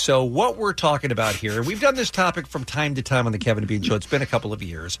Day. So what we're talking about here, we've done this topic from time to time on the Kevin and Bean Show. It's been a couple of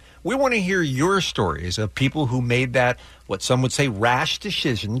years. We want to hear your stories of people who made that, what some would say, rash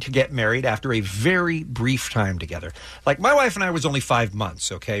decision to get married after a very brief time together. Like my wife and I was only 5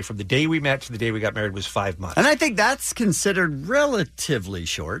 months, okay? From the day we met to the day we got married was 5 months. And I think that's considered relatively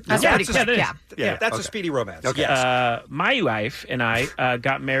short. That's pretty quick, yeah. Yeah, that's a okay. speedy romance. Okay. Yes. My wife and I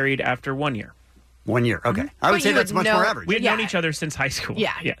got married after 1 year. 1 year, okay. I But would say you that's would much know- more average. We had Yeah. known each other since high school.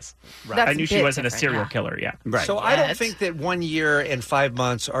 Yeah. Yes. That's I knew a she bit wasn't a different, serial yeah. killer. Yeah. Right. So I don't Yet. think that 1 year and 5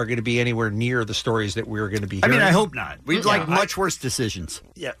 months are going to be anywhere near the stories that we're going to be I hearing. mean, I hope not. We'd like Yeah, much worse decisions.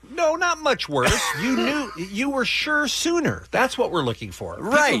 Yeah. No, not much worse. You were sure sooner. That's what we're looking for.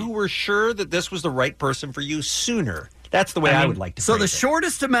 Right. People who were sure that this was the right person for you sooner. That's the way I would like to So the phrase it.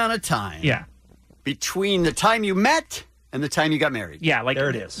 shortest amount of time Yeah. between the time you met and the time you got married. Yeah, like There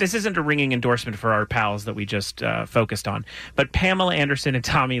it is. This isn't a ringing endorsement for our pals that we just focused on, but Pamela Anderson and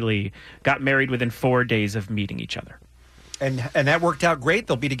Tommy Lee got married within 4 days of meeting each other. And that worked out great.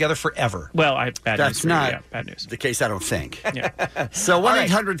 They'll be together forever. Well, bad That's news for you. not Yeah, bad news. the case, I don't think. Yeah. So right.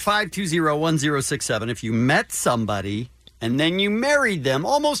 1-800-520-1067. If you met somebody and then you married them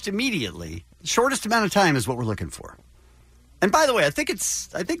almost immediately, shortest amount of time is what we're looking for. And by the way, I think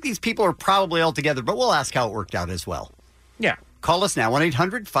these people are probably all together, but we'll ask how it worked out as well. Yeah. Call us now,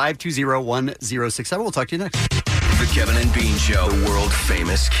 1-800-520-1067. We'll talk to you next. The Kevin and Bean Show, world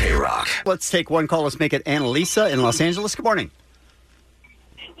famous K-Rock. Let's take one call. Let's make it Annalisa in Los Angeles. Good morning.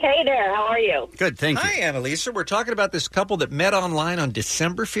 Hey there, how are you? Good, thank you. Hi, Annalisa. We're talking about this couple that met online on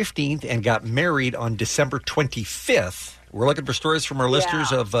December 15th and got married on December 25th. We're looking for stories from our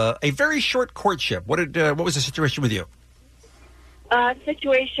listeners of a very short courtship. What was the situation with you?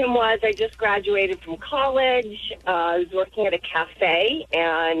 Situation was I just graduated from college. I was working at a cafe,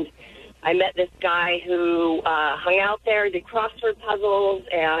 and I met this guy who hung out there, did crossword puzzles,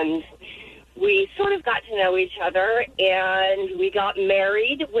 and we sort of got to know each other, and we got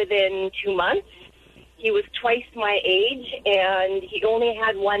married within 2 months. He was twice my age, and he only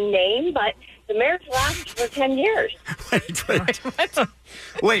had one name, but the marriage lasted for 10 years.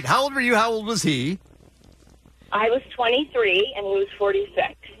 Wait, how old were you? How old was he? I was 23, and he was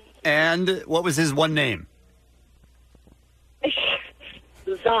 46. And what was his one name?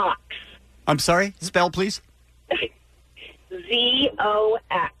 Zox. I'm sorry? Spell, please.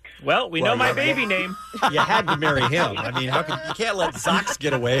 Z-O-X. Well, we know my baby name. You had to marry him. I mean, you can't let Zox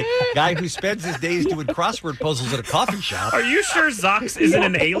get away. Guy who spends his days doing crossword puzzles at a coffee shop. Are you sure Zox isn't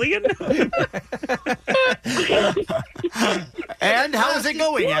an alien? And how is it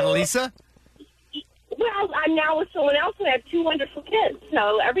going, Annalisa? Well, I'm now with someone else and I have 2 wonderful kids,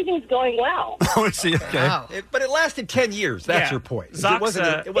 so everything's going well. Oh, see, okay. But it lasted 10 years. That's your point. Zox,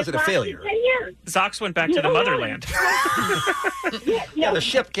 it wasn't a failure. 10 years. Zox went back to the motherland. Yeah, the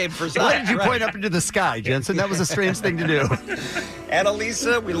ship came for Zox. Why did you point up into the sky, Jensen? That was a strange thing to do.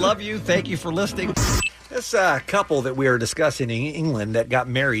 Annalisa, we love you. Thank you for listening. This couple that we are discussing in England that got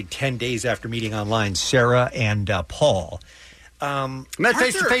married 10 days after meeting online, Sarah and Paul. Met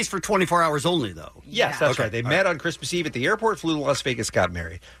face-to-face for 24 hours only, though. Yes, that's right. They met on Christmas Eve at the airport, flew to Las Vegas, got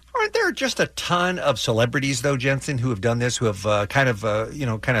married. Aren't there just a ton of celebrities, though, Jensen, who have done this, who have kind of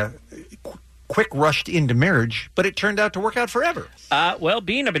quick rushed into marriage, but it turned out to work out forever? Well,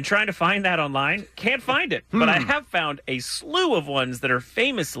 Bean, I've been trying to find that online. Can't find it, but I have found a slew of ones that are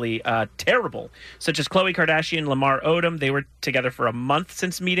famously terrible, such as Khloe Kardashian, Lamar Odom. They were together for a month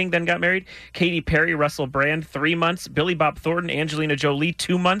since meeting, then got married. Katy Perry, Russell Brand, 3 months. Billy Bob Thornton, Angelina Jolie,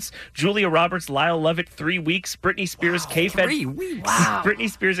 2 months. Julia Roberts, Lyle Lovett, 3 weeks. Britney Spears, K-Fed. 3 weeks? Wow. Britney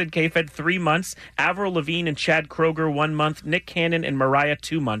Spears and K-Fed, 3 months. Avril Lavigne and Chad Kroeger, 1 month. Nick Cannon and Mariah,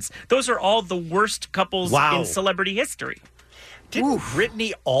 2 months. Those are all the worst couples in celebrity history. Didn't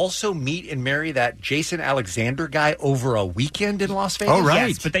Britney also meet and marry that Jason Alexander guy over a weekend in Las Vegas? Oh, right.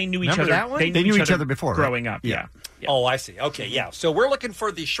 Yes, but they knew each Remember other. that one? They knew each other before, growing right? up. Yeah. Oh, I see. Okay, yeah. So we're looking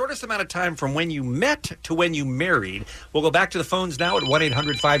for the shortest amount of time from when you met to when you married. We'll go back to the phones now at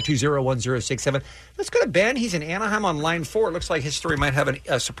 1-800-520-1067. Let's go to Ben. He's in Anaheim on line 4. It looks like his story might have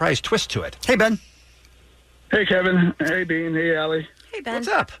a surprise twist to it. Hey, Ben. Hey, Kevin. Hey, Bean. Hey, Allie. Hey, Ben. What's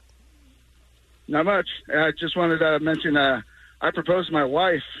up? Not much. I just wanted to mention I proposed to my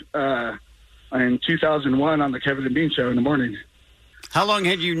wife in 2001 on the Kevin and Bean show in the morning. How long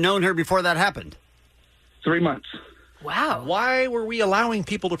had you known her before that happened? 3 months. Wow. Why were we allowing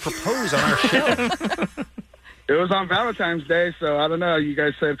people to propose on our show? It was on Valentine's Day, so I don't know. You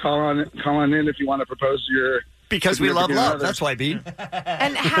guys said call on in if you want to propose to your... Because we love significant love. other. That's why, Bean.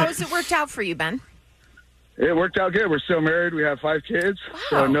 And how has it worked out for you, Ben? It worked out good. We're still married. We have 5 kids,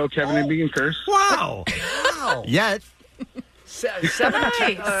 so no Kevin and Bean curse. Wow. Wow. Yet.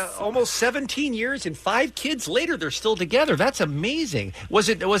 17, almost 17 years and 5 kids later, they're still together. That's amazing. Was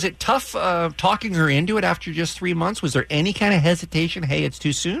it tough talking her into it after just 3 months? Was there any kind of hesitation? Hey, it's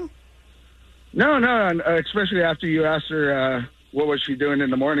too soon? No, especially after you asked her what was she doing in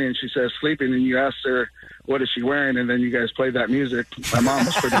the morning, and she says sleeping, and you asked her what is she wearing, and then you guys played that music. My mom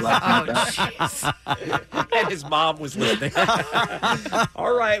was pretty loud about that. And his mom was listening.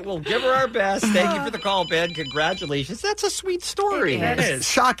 All right, we'll give her our best. Thank you for the call, Ben. Congratulations. That's a sweet story. That is.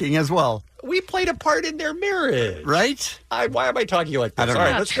 Shocking as well. We played a part in their marriage. Right? Why am I talking like this? I don't All know.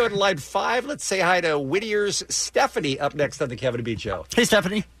 right, let's go to line 5. Let's say hi to Whittier's Stephanie up next on the Kevin and Bean Show. Hey,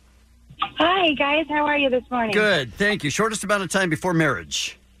 Stephanie. Hi, guys. How are you this morning? Good. Thank you. Shortest amount of time before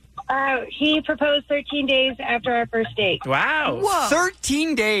marriage. He proposed 13 days after our first date. Wow. Whoa.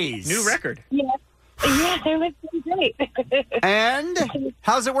 13 days. New record. Yes. Yes, it was great. And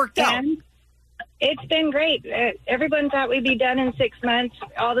how's it worked out? And it's been great. Everyone thought we'd be done in 6 months.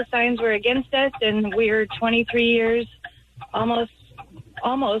 All the signs were against us, and we're 23 years, almost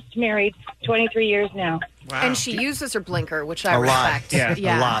married, 23 years now. Wow. And she uses her blinker, which I A lot. respect.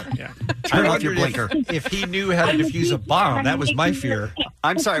 Yeah, a lot. Yeah. Turn I off your wondered blinker. If he knew how to defuse a bomb, that was my fear.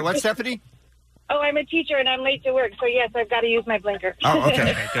 I'm sorry, what, Stephanie? Oh, I'm a teacher, and I'm late to work, so yes, I've got to use my blinker. Oh,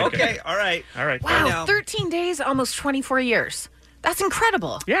 okay. Okay, all right. All right. Wow, now- 13 days, almost 24 years. That's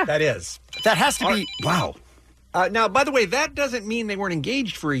incredible. Yeah. That is. That has to be. Wow. Now, by the way, that doesn't mean they weren't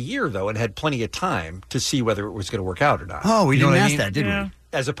engaged for a year, though, and had plenty of time to see whether it was going to work out or not. Oh, we You know didn't what I ask mean? that, did Yeah. we?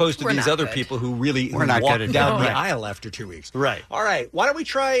 As opposed to We're these not other good. people who really We're not walked good at down that. the Right. aisle after 2 weeks. Right. All right. Why don't we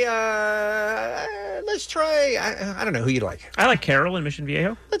try, let's try, I don't know who you'd like. I like Carol in Mission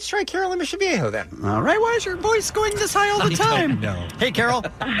Viejo. Let's try Carol and Mission Viejo then. All right. Why is your voice going this high all the time? No. Hey, Carol.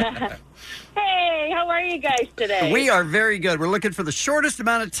 Hey, how are you guys today? We are very good. We're looking for the shortest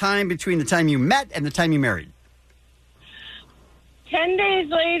amount of time between the time you met and the time you married. 10 days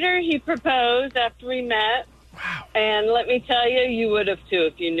later, he proposed after we met. Wow. And let me tell you, you would have too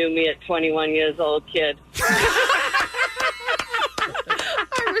if you knew me at 21 years old, kid.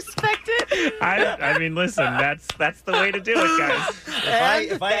 I respect it. I mean, listen, that's the way to do it, guys.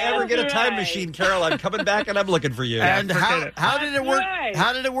 If I ever get a time machine, Carol, I'm coming back and I'm looking for you. And forget it. how did it work? right.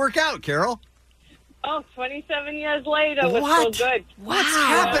 How did it work out, Carol? Oh, 27 years later was What? still good. What's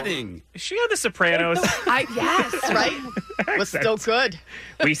happening? Is she on The Sopranos? Yes, right? Was still good.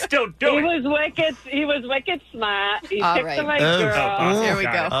 We still do it. He was wicked smart. He All picked right. the right girl. Here we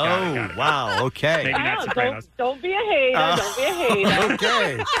go. Wow. Okay. Maybe not Sopranos. Don't be a hater. Don't be a hater.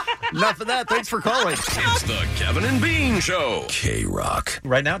 Okay. Enough of that. Thanks for calling. It's the Kevin and Bean Show. K-Rock.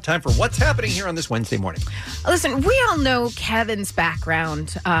 Right now, time for what's happening here on this Wednesday morning. Listen, we all know Kevin's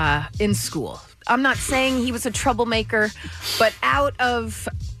background in school. I'm not saying he was a troublemaker, but out of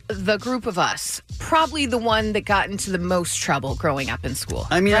the group of us, probably the one that got into the most trouble growing up in school.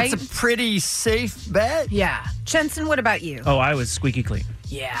 I mean, right? that's a pretty safe bet. Yeah. Jensen, what about you? Oh, I was squeaky clean.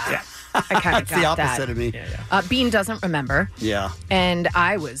 Yeah. I kind of That's got the opposite that. of me. Bean doesn't remember. Yeah. And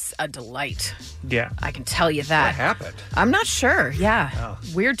I was a delight. Yeah. I can tell you that. What happened? I'm not sure. Yeah.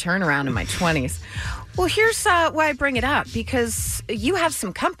 Weird turnaround in my 20s. Well, here's why I bring it up, because you have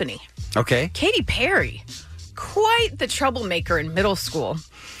some company. Okay. Katy Perry, quite the troublemaker in middle school.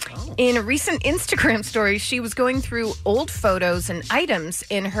 In a recent Instagram story, she was going through old photos and items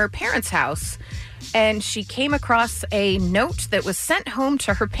in her parents' house, and she came across a note that was sent home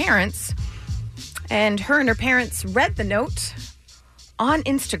to her parents, and her parents read the note on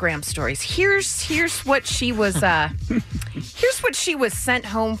Instagram stories. Here's what she was here's what she was sent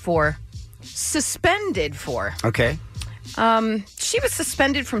home for, suspended for. Okay. She was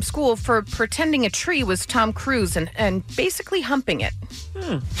suspended from school for pretending a tree was Tom Cruise and basically humping it.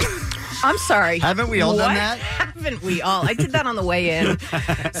 I'm sorry. Haven't we all done that? Haven't we all? I did that on the way in.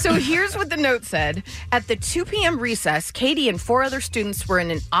 So here's what the note said. At the 2 p.m. recess, Katie and 4 other students were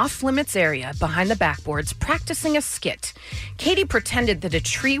in an off-limits area behind the backboards practicing a skit. Katie pretended that a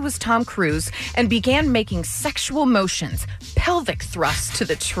tree was Tom Cruise and began making sexual motions, pelvic thrusts to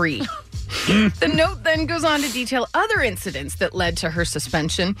the tree. The note then goes on to detail other incidents that led to her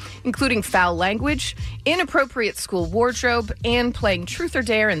suspension, including foul language, inappropriate school wardrobe, and playing truth or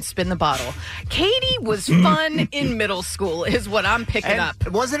dare and spin the bottle. Katie was fun in middle school, is what I'm picking up.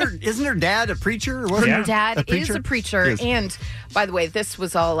 Isn't her dad a preacher? Or Her dad is a preacher, Yes. and by the way, this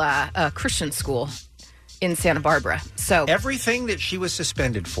was all a Christian school in Santa Barbara. So everything that she was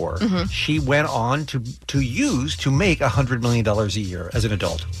suspended for, Mhm. she went on to use to make $100 million a year as an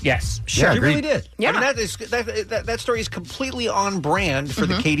adult. Yes. She really did. Yeah. I mean, that story is completely on brand for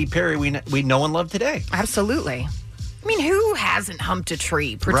the Mhm. Katy Perry we know and love today. Absolutely. I mean, who hasn't humped a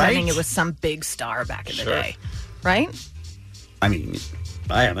tree pretending Right? it was some big star back in the Sure. day? Right? I mean,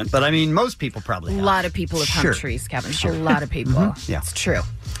 I haven't, but I mean, most people probably A have. lot of people have Sure. humped trees, Kevin. Sure. A lot of people. Mhm. Yeah. It's true.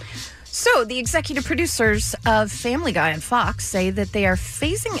 So, the executive producers of Family Guy and Fox say that they are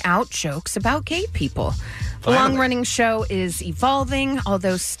phasing out jokes about gay people. The Finally. long-running show is evolving,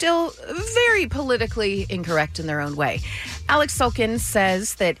 although still very politically incorrect in their own way. Alex Sulkin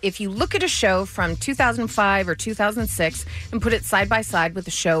says that if you look at a show from 2005 or 2006 and put it side by side with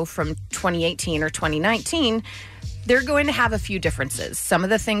a show from 2018 or 2019, they're going to have a few differences. Some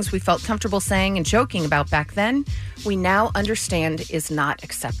of the things we felt comfortable saying and joking about back then, we now understand is not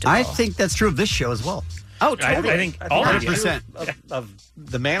acceptable. I think that's true of this show as well. Oh, totally. I think all of you. 100%. Of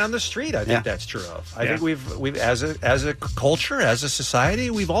the man on the street, I think Yeah. that's true of. I Yeah. think we've as a culture, as a society,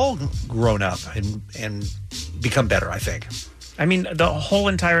 we've all grown up and become better, I think. I mean, the whole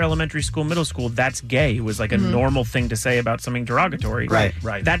entire elementary school, middle school, that's gay was like a Mm-hmm. normal thing to say about something derogatory. Right,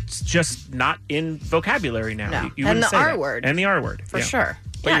 right. That's just not in vocabulary now. No. You And wouldn't the say R that. word. And the R word. For yeah. sure.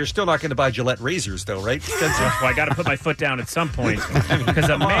 But you're still not going to buy Gillette razors, though, right? Well, I got to put my foot down at some point because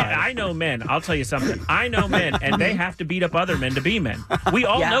I know men. I'll tell you something. I know men, and they have to beat up other men to be men. We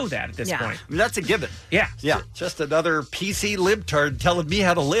all Yeah. know that at this Yeah. point. That's a given. Yeah, yeah. Just another PC libtard telling me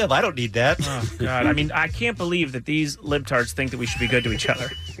how to live. I don't need that. Oh God! I mean, I can't believe that these libtards think that we should be good to each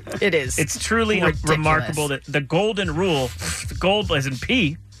other. It is. It's truly ridiculous. remarkable that the golden rule, the gold as in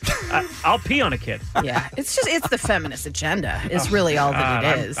pee. I'll pee on a kid. Yeah, it's the feminist agenda. Is really all that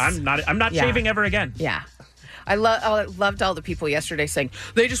it is. I'm not Yeah. shaving ever again. Yeah. I loved all the people yesterday saying,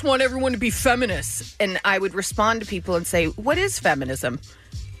 they just want everyone to be feminists. And I would respond to people and say, what is feminism?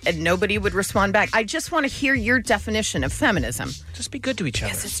 And nobody would respond back. I just want to hear your definition of feminism. Just be good to each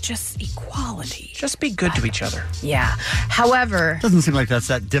other. Because it's just equality. Just be good to each other. Yeah. However, Doesn't seem like that's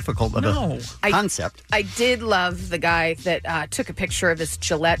that difficult of No. a concept. I did love the guy that took a picture of his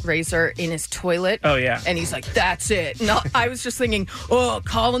Gillette razor in his toilet. Oh, yeah. And he's like, that's it. No, I was just thinking, oh,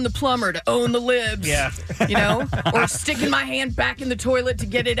 calling the plumber to own the libs. Yeah. You know? Or sticking my hand back in the toilet to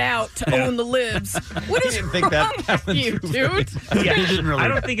get it out to Yeah. own the libs. What is think wrong that with you, dude? Yeah. I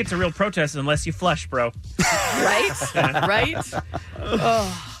don't think it's a real protest unless you flush, bro. Right? Right?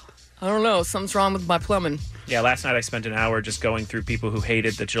 Oh, I don't know. Something's wrong with my plumbing. Yeah, last night I spent an hour just going through people who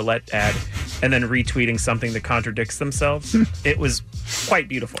hated the Gillette ad, and then retweeting something that contradicts themselves. It was quite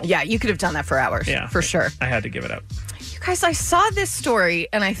beautiful. Yeah, you could have done that for hours. Yeah, for sure. I had to give it up. You guys, I saw this story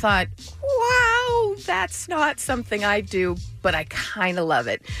and I thought, wow, that's not something I do, but I kind of love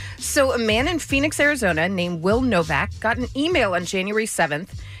it. So a man in Phoenix, Arizona named Will Novak got an email on January 7th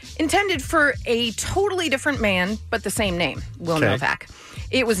intended for a totally different man, but the same name, Will Novak.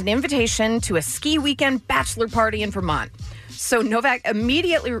 It was an invitation to a ski weekend bachelor party in Vermont. So Novak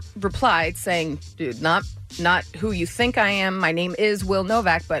immediately replied saying, dude, not who you think I am. My name is Will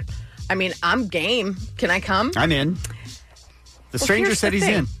Novak, but I mean, I'm game. Can I come? I'm in. The stranger said he's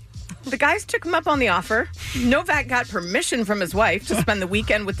in. The guys took him up on the offer. Novak got permission from his wife to spend the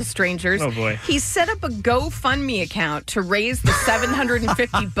weekend with the strangers. Oh, boy. He set up a GoFundMe account to raise the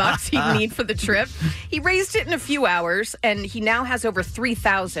 $750 he'd need for the trip. He raised it in a few hours, and he now has over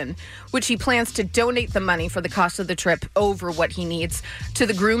 $3,000, which he plans to donate the money for the cost of the trip over what he needs to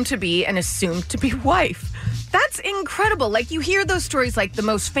the groom-to-be and assumed-to-be wife. That's incredible. Like, you hear those stories, like the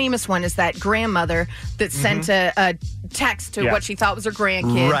most famous one is that grandmother that sent a text to what she thought was her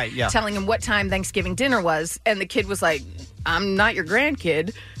grandkid, Right, yeah. telling him what time Thanksgiving dinner was. And the kid was like, I'm not your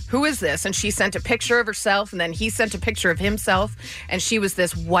grandkid. Who is this? And she sent a picture of herself, and then he sent a picture of himself. And she was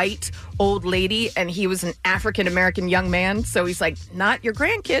this white old lady, and he was an African-American young man. So he's like, not your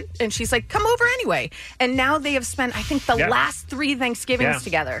grandkid. And she's like, come over anyway. And now they have spent, I think, the last 3 Thanksgivings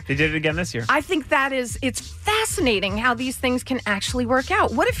together. They did it again this year. I think it's fascinating how these things can actually work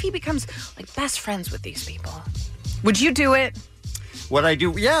out. What if he becomes like best friends with these people? Would you do it? What I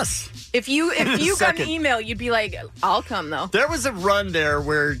do? Yes. If you got an email, you'd be like, I'll come, though. There was a run there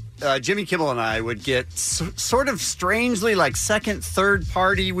where Jimmy Kimmel and I would get sort of strangely like second, third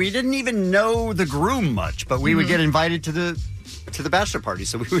party. We didn't even know the groom much, but we would get invited to the bachelor party,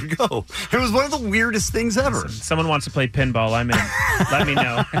 so we would go. It was one of the weirdest things ever. Someone wants to play pinball. I'm in. Let me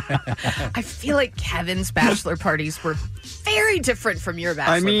know. I feel like Kevin's bachelor parties were very different from your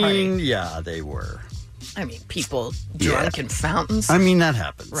bachelor party. Yeah, they were. I mean, people drunk in fountains. I mean, that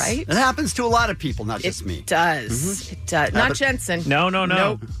happens. Right? It happens to a lot of people, not just me. It does. It does. Not Jensen. No.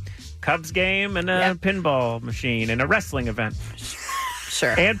 Nope. Cubs game and a pinball machine and a wrestling event.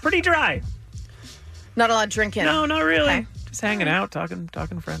 Sure. And pretty dry. Not a lot of drinking. No, not really. Okay. Just hanging out, talking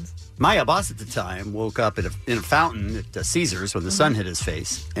friends. My boss at the time woke up in a fountain at Caesars when the sun hit his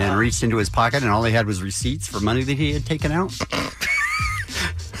face and reached into his pocket, and all he had was receipts for money that he had taken out.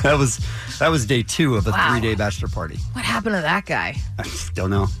 That was day 2 of a 3-day bachelor party. What happened to that guy? I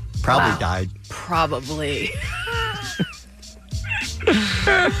don't know. Probably died. Probably.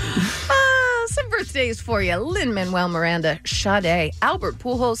 Some birthdays for you. Lin-Manuel Miranda, Sade, Albert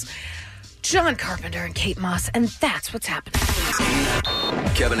Pujols, John Carpenter, and Kate Moss. And that's what's happening.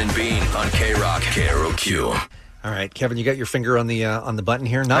 Kevin and Bean on K-Rock, KROQ. All right, Kevin, you got your finger on the button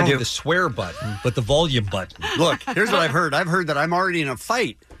here. Not only the swear button, but the volume button. Look, here's what I've heard. I've heard that I'm already in a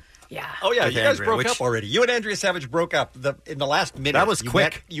fight. Yeah. Oh, yeah, With you guys Andrea, broke up already. You and Andrea Savage broke up in the last minute. That was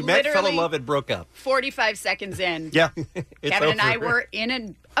quick. You met, fell in Literally. love, and broke up. 45 seconds in. Yeah. Kevin and I were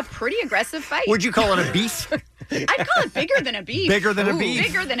in a pretty aggressive fight. Would you call it a beef? I'd call it bigger than a beef. Bigger than a beef?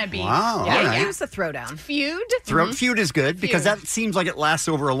 Bigger than a beef. Wow, Yeah, all right. yeah. It was a throwdown. Feud. Feud is good because Feud. that seems like it lasts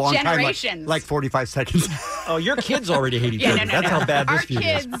over a long time. Generations. Like 45 seconds. Oh, your kids already hate each Yeah, other. no, That's how bad Our this feud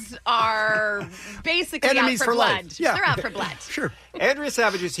is. kids are basically Enemies out for for blood. life. Yeah. They're out for blood. Sure. Andrea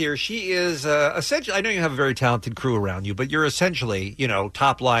Savage is here. She is essentially, I know you have a very talented crew around you, but you're essentially,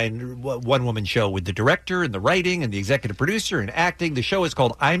 top line one-woman show with the director and the writing and the executive producer and acting. The show is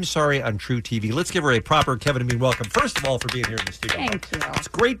called I'm Sorry on True TV. Let's give her a proper Kevin and Bean welcome, first of all, for being here in the studio. Thank you. It's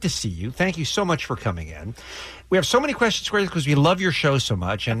great to see you. Thank you so much for coming in. We have so many questions for you because we love your show so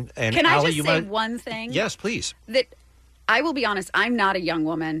much. And Can I Allie, just say one thing? Yes, please. That I will be honest, I'm not a young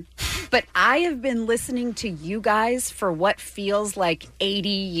woman, but I have been listening to you guys for what feels like 80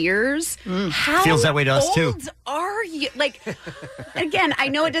 years. How Feels that way to us, too. old are you? Like, again, I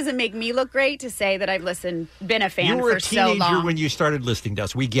know it doesn't make me look great to say that I've been a fan You were for a so teenager long. when you started listening to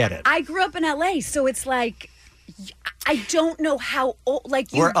us. We get it. I grew up in LA, so it's like I don't know how old.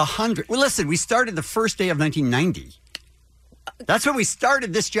 Like you, We're 100. Well, listen, we started the first day of 1990. That's when we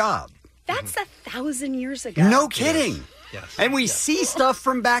started this job. that's 1,000 years ago. No kidding. Yes. And we see stuff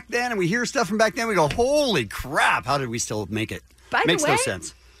from back then and we hear stuff from back then. We go, holy crap, how did we still make it? By the Makes no way,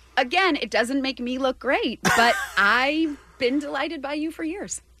 sense. Again, it doesn't make me look great, but I've been delighted by you for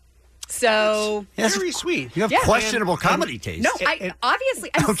years. So Yes, very sweet. You have questionable comedy taste. No,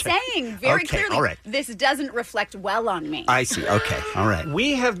 I'm saying very Okay, clearly, all right. this doesn't reflect well on me. I see. Okay. All right.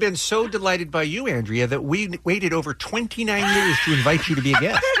 We have been so delighted by you, Andrea, that we waited over 29 years to invite you to be a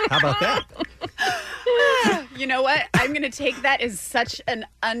guest. How about that? You know what? I'm going to take that as such an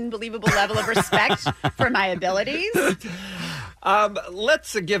unbelievable level of respect for my abilities.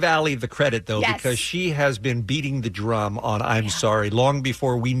 Let's give Allie the credit, though, Yes. because she has been beating the drum on I'm Sorry long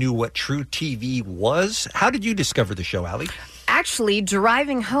before we knew what True TV was. How did you discover the show, Allie? Actually,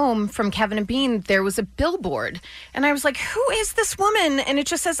 driving home from Kevin and Bean, there was a billboard. And I was like, who is this woman? And it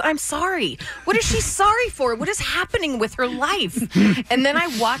just says, I'm sorry. What is she sorry for? What is happening with her life? And then I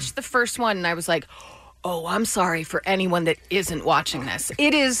watched the first one and I was like, oh, I'm sorry for anyone that isn't watching this.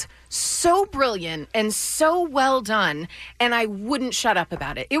 It is so brilliant and so well done, and I wouldn't shut up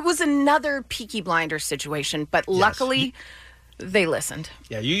about it. It was another Peaky Blinders situation, but luckily they listened.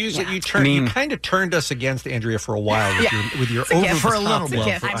 Yeah, you kind of turned us against Andrea for a while with your It's a gift. over For a the top little love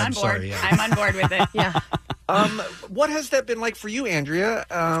bit. for I'm I'm on board. Sorry. Yeah. I'm on board with it. Yeah. What has that been like for you, Andrea?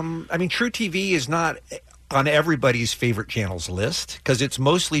 I mean, True TV is not on everybody's favorite channels list because it's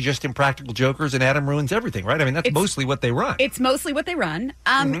mostly just Impractical Jokers and Adam Ruins Everything, right? I mean, that's mostly what they run. It's mostly what they run.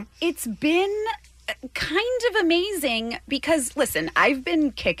 It's been kind of amazing because, listen, I've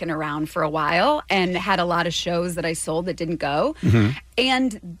been kicking around for a while and had a lot of shows that I sold that didn't go.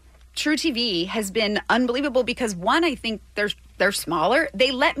 And True TV has been unbelievable because, one, I think they're smaller. They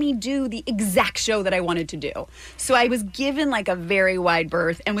let me do the exact show that I wanted to do. So I was given like a very wide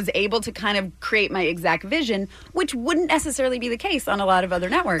berth and was able to kind of create my exact vision, which wouldn't necessarily be the case on a lot of other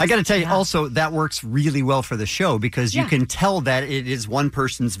networks. I got to tell you, also, that works really well for the show because you can tell that it is one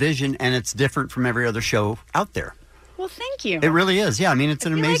person's vision and it's different from every other show out there. Well, thank you. It really is. Yeah, I mean, it's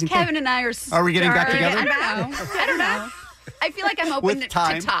an amazing like Kevin thing. and I Are we getting back together? I don't know. I feel like I'm open With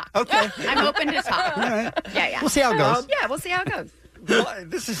time. to talk. Okay. I'm open to talk. All right. Yeah. We'll see how it goes. Yeah, we'll see how it goes. Well,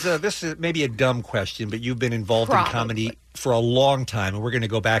 this is maybe a dumb question, but you've been involved Probably. in comedy for a long time, and we're going to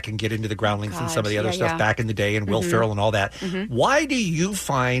go back and get into the Groundlings and some of the other stuff back in the day, and Will Ferrell and all that. Why do you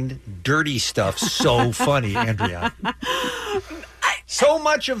find dirty stuff so funny, Andrea? So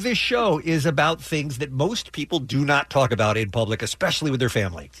much of this show is about things that most people do not talk about in public, especially with their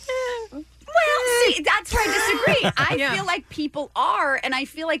family. Well, see, that's where I disagree. I feel like people are, and I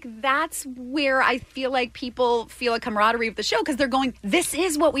feel like that's where I feel like people feel a camaraderie of the show because they're going, this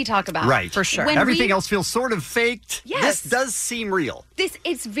is what we talk about. Right. For sure. Everything else feels sort of faked. Yes. This does seem real.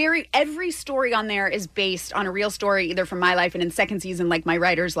 Every story on there is based on a real story, either from my life and in second season, like my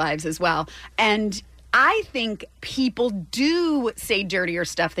writers' lives as well. And I think people do say dirtier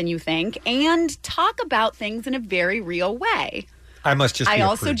stuff than you think and talk about things in a very real way. I must just. I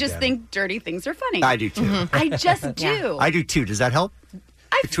also just think dirty things are funny. I do too. I just do. I do too. Does that help?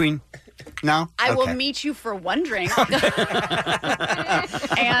 Between. No? I will Okay. meet you for one drink.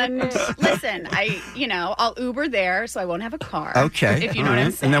 And listen, I'll Uber there so I won't have a car. Okay. If you know All what I'm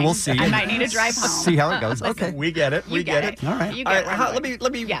right. saying. And then we'll see. I might need to drive home. See how it goes. Listen, Okay. We get it. you get it. All right. You get where I'm let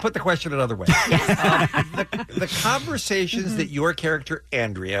going. me put the question another way. The conversations that your character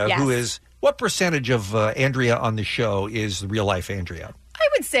Andrea, Yes. who is what percentage of Andrea on the show is real life Andrea? I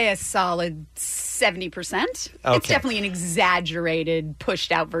would say a solid 70%. It's Okay. definitely an exaggerated,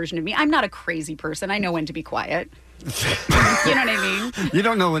 pushed out version of me. I'm not a crazy person. I know when to be quiet. You know what I mean? You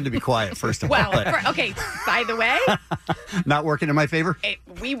don't know when to be quiet, first of all. Well, but okay, by the way, not working in my favor?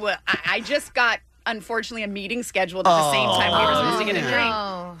 I just got, unfortunately, a meeting scheduled at the same time we were supposed to get a drink.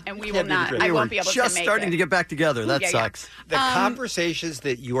 And we will not, I won't be able to make just starting it. to get back together. That Yeah, yeah. sucks. The conversations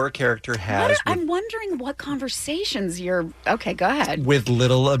that your character has I'm wondering what conversations you're... Okay, go ahead. with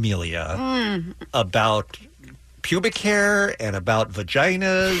little Amelia Mm. about pubic hair and about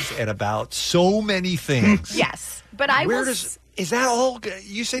vaginas and about so many things. Yes, but I Where will... does is that all?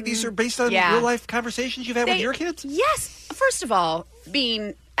 You say these are based on Yeah. real life conversations you've had with your kids? Yes. First of all,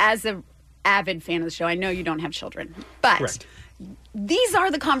 being as an avid fan of the show, I know you don't have children, but Correct. these are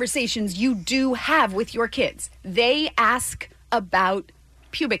the conversations you do have with your kids. They ask about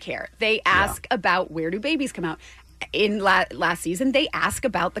pubic hair. They ask about where do babies come out. In last season, they ask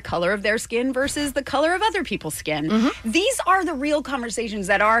about the color of their skin versus the color of other people's skin. These are the real conversations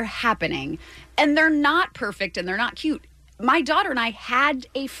that are happening, and they're not perfect and they're not cute. My daughter and I had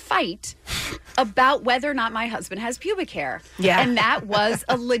a fight about whether or not my husband has pubic hair. Yeah. And that was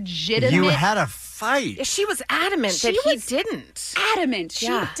a legitimate... You had a fight. She was adamant that he didn't. Adamant. She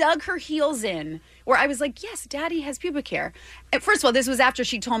Yeah. dug her heels in. Where I was like, yes, Daddy has pubic hair. And first of all, this was after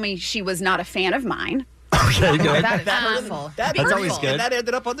she told me she was not a fan of mine. Okay, good. That is hurtful. That's always good. And that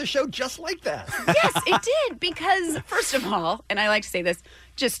ended up on the show just like that. Yes, it did. Because, first of all, and I like to say this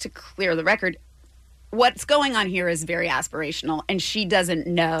just to clear the record, what's going on here is very aspirational, and she doesn't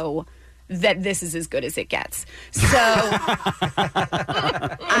know that this is as good as it gets. So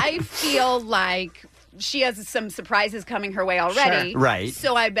I feel like she has some surprises coming her way already. Sure. Right.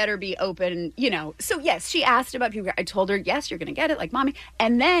 So I better be open, So yes, she asked about pubic hair. I told her, yes, you're going to get it, like mommy.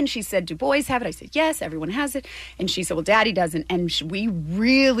 And then she said, do boys have it? I said, yes, everyone has it. And she said, well, daddy doesn't. And we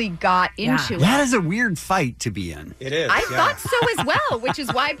really got into it. That is a weird fight to be in. It is. I thought so as well, which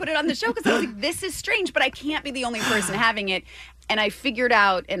is why I put it on the show, because I was like, this is strange, but I can't be the only person having it. And I figured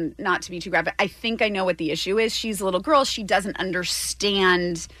out, and not to be too graphic, I think I know what the issue is. She's a little girl. She doesn't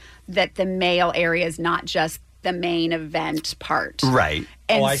understand that the male area is not just the main event part. Right.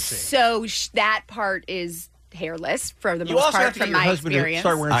 And I see. so that part is hairless for the You most also part have to get from your my husband experience. to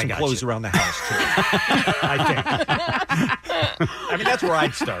start wearing some clothes around the house, too. I think. I mean, that's where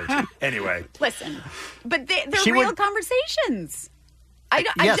I'd start. Anyway. Listen, but they're She real would- conversations. I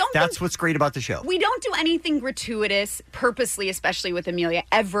Yes, don't that's think what's great about the show. we don't do anything gratuitous, purposely, especially with Amelia,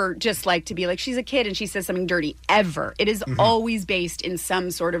 ever just like to be like, she's a kid and she says something dirty, ever. It is always based in some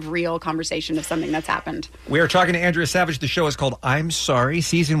sort of real conversation of something that's happened. We are talking to Andrea Savage. The show is called I'm Sorry.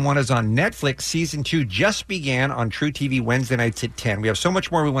 Season 1 is on Netflix. Season 2 just began on True TV Wednesday nights at 10. We have so much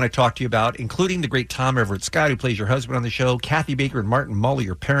more we want to talk to you about, including the great Tom Everett Scott, who plays your husband on the show, Kathy Baker and Martin Muller,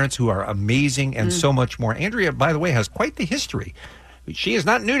 your parents, who are amazing, and so much more. Andrea, by the way, has quite the history. She is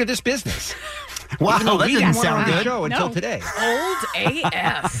not new to this business. Wow, Even though that we didn't didn't want her sound on the good. show until today. Old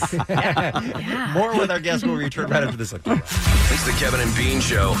AF. More with our guests when we return right after this. It's the Kevin and Bean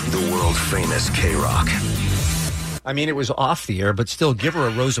Show, the world famous K-Rock. I mean, it was off the air, but still give her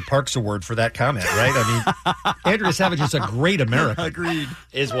a Rosa Parks Award for that comment, right? I mean, Andrea Savage is a great American. Agreed.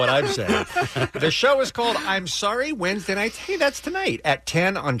 Is what I'm saying. The show is called I'm Sorry, Wednesday nights. Hey, that's tonight at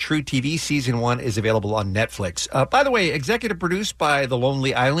 10 on True TV. Season 1 is available on Netflix. By the way, executive produced by the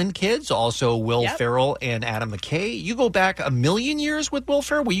Lonely Island Kids, also Will Ferrell and Adam McKay. You go back a million years with Will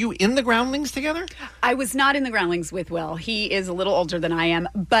Ferrell. Were you in the Groundlings together? I was not in the Groundlings with Will. He is a little older than I am,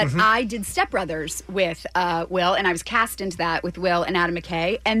 but I did Step Brothers with Will, and I was cast into that with Will and Adam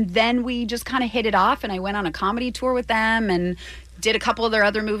McKay. And then we just kind of hit it off, and I went on a comedy tour with them and did a couple of their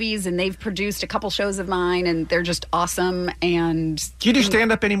other movies, and they've produced a couple shows of mine, and they're just awesome. And do you do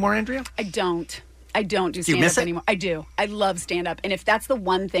stand-up anymore, Andrea? I don't. I don't do you stand-up miss it? anymore. I do. I love stand-up. And if that's the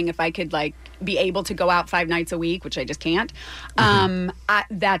one thing, if I could, like, be able to go out 5 nights a week, which I just can't,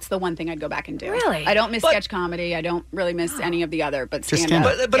 that's the one thing I'd go back and do. Really? I don't miss sketch comedy. I don't really miss any of the other, but Just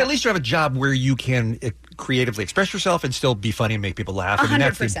stand-up. But at least you have a job where you can creatively express yourself and still be funny and make people laugh. I mean,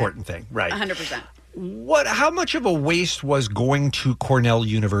 that's the 100%. important thing. Right. 100%. How much of a waste was going to Cornell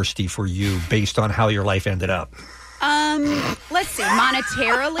University for you based on how your life ended up? Let's see.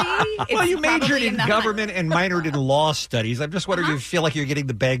 Monetarily, Well, it's you majored probably in the government and minored in law studies. I'm just wondering if you feel like you're getting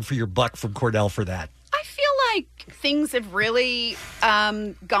the bang for your buck from Cornell for that. I feel like things have really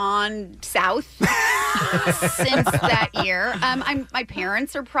gone south since that year. My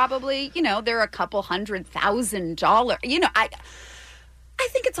parents are probably, they're a couple $100,000. I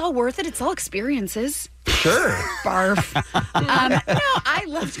think it's all worth it. It's all experiences. Sure. Barf. No, I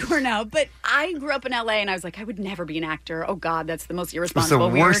loved Cornell, but I grew up in LA, and I was like, I would never be an actor. Oh God, that's the most irresponsible,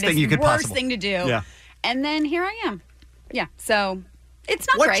 worst thing you could worst possibly- thing to do. Yeah. And then here I am. Yeah. So it's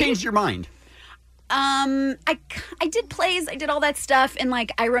not What great. changed your mind? I did plays, I did all that stuff, and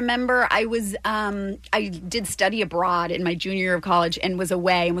like I remember I was I did study abroad in my junior year of college and was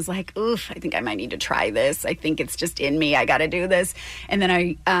away and was like, oof, I think I might need to try this. I think it's just in me. I got to do this. And then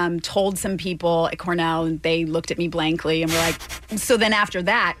I told some people at Cornell, and they looked at me blankly and were like, so then after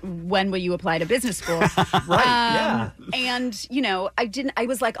that, when will you apply to business school? Yeah. And I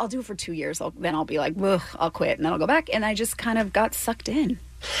was like, I'll do it for 2 years. Then I'll be like, ugh, I'll quit, and then I'll go back. And I just kind of got sucked in.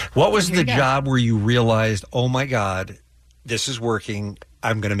 What was Here the you go. job where you realized, oh my God, this is working.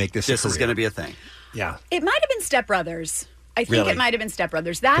 I'm going to make this. This is going to be a thing. Yeah, It might have been Step Brothers. I think Really? it might have been Step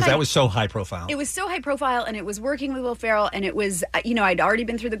Brothers. because that was so high profile. It was so high profile, and it was working with Will Ferrell, and it was, I'd already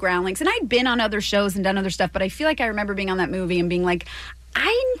been through the Groundlings, and I'd been on other shows and done other stuff, but I feel like I remember being on that movie and being like,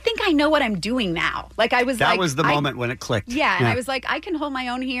 I think I know what I'm doing now. Like I was That like, was the moment when it clicked. Yeah, and I was like, I can hold my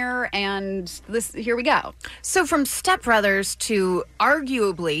own here, and here we go. So from Step Brothers to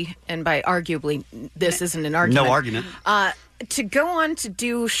arguably, and by arguably, this isn't an argument. No argument. To go on to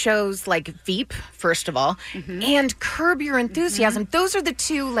do shows like Veep, first of all, and Curb Your Enthusiasm. Those are the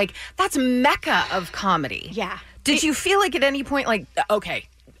two, that's mecca of comedy. Yeah. Did you feel like at any point, okay,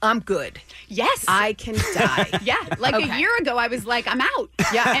 I'm good. Yes. I can die. Yeah, like Okay. a year ago, I was like, I'm out.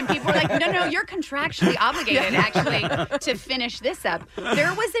 Yeah, and people were like, no, you're contractually obligated actually to finish this up.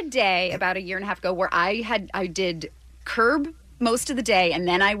 There was a day about a year and a half ago where I did Curb most of the day, and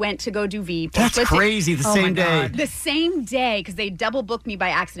then I went to go do Veep. That's crazy. The same day. The same day, because they double booked me by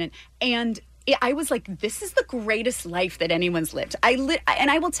accident, and I was like, this is the greatest life that anyone's lived.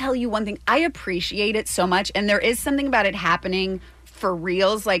 And I will tell you one thing, I appreciate it so much. And there is something about it happening for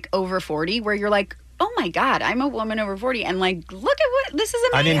reals, like over 40, where you're like, oh my God, I'm a woman over 40. And like, look at what, this is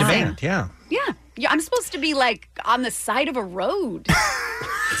amazing. I'm in demand, yeah. Yeah, I'm supposed to be like on the side of a road,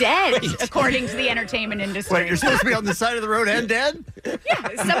 dead, according to the entertainment industry. Wait, you're supposed to be on the side of the road and dead?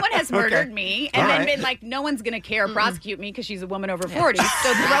 Yeah, someone has murdered me and All then right. been like, no one's going to care or prosecute me because she's a woman over 40. So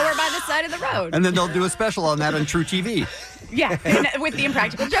throw her by the side of the road. And then they'll do a special on that on True TV. Yeah, with the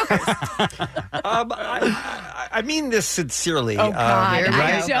Impractical Jokers. I mean this sincerely. Oh, God, I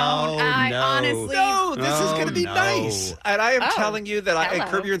right? don't. I honestly... No, this is going to be nice. And I am telling you that hello.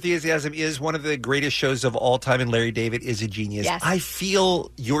 Curb Your Enthusiasm is one of the greatest shows of all time, and Larry David is a genius. Yes. I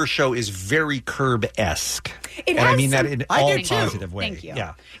feel your show is very Curb-esque. It And I has mean that some- in I all do too. positive way. Thank you.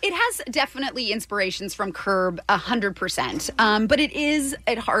 Yeah. It has definitely inspirations from Curb 100%. But it is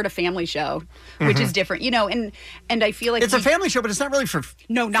at heart a family show, which is different, and I feel like It's a family show, but it's not really for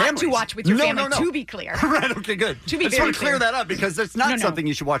not families. to watch with your No, family. no, no. To be clear, Right, okay, good. To be I just very want to clear clear. that up because it's not No, no. something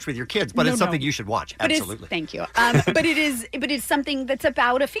you should watch with your kids, but No, it's no. something you should watch. But Absolutely. thank you. But it's something that's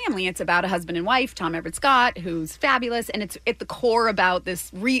about a family. It's about a husband and wife, Tom Everett Scott, who's fabulous, and it's at the core about this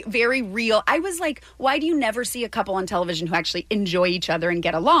very real. I was like, why do you never see a couple on television who actually enjoy each other and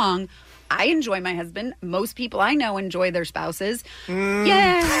get along? I enjoy my husband. Most people I know enjoy their spouses.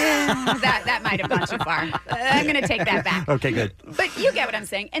 Yeah, that might have gone too far. I'm going to take that back. Okay, good. But you get what I'm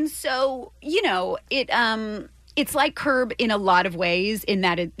saying. And so, it's like Curb in a lot of ways in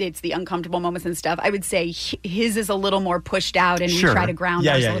that it's the uncomfortable moments and stuff. I would say his is a little more pushed out and Sure. we try to ground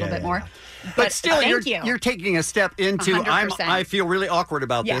Yeah, ours yeah, a little yeah, bit yeah, more. But still, thank you're taking a step into 100%. I feel really awkward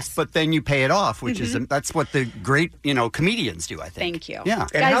about Yes. this, but then you pay it off, which Mhm. is that's what the great comedians do. I think. Thank you. Yeah.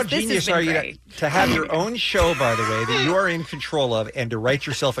 And Guys, how this has genius been are you great. to have your own show, by the way, that you are in control of, and to write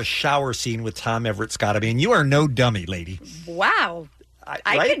yourself a shower scene with Tom Everett Scott? I mean, you are no dummy, lady. Wow.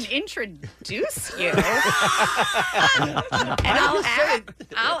 I right? can introduce you. And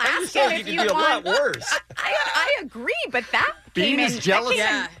I'll ask saying him you if can you do a want. lot worse. I agree, but that Bean came is in. jealous. That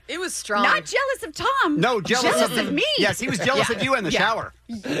came in- Yeah, it was strong. Not jealous of Tom. No, jealous of me. Yes, he was jealous Yeah. of you in the Yeah. shower.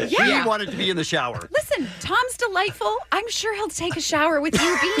 Yeah. He wanted to be in the shower. Listen, Tom's delightful. I'm sure he'll take a shower with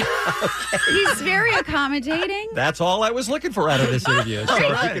you, Bean. He's very accommodating. That's all I was looking for out of this interview. So if we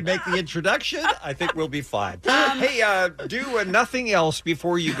right. can make the introduction, I think we'll be fine. Hey, do nothing else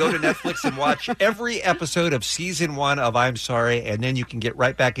before you go to Netflix and watch every episode of Season 1 of I'm Sorry, and then you can get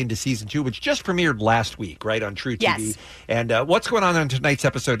right back into Season 2, which just premiered last week, right, on True TV. Yes. And what's going on tonight's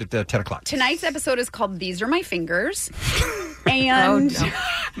episode at 10 o'clock? Tonight's episode is called These Are My Fingers.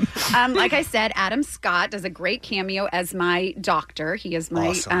 And like I said, Adam Scott does a great cameo as my doctor. He is my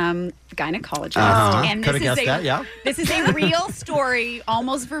gynecologist. Uh-huh. And Coulda guessed that, yeah. This is a real story,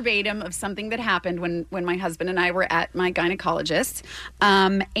 almost verbatim, of something that happened when my husband and I were at my gynecologist.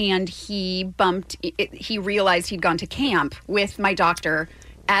 And he realized he'd gone to camp with my doctor,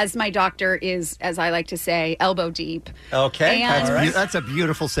 as my doctor is, as I like to say, elbow deep. Okay, And that's a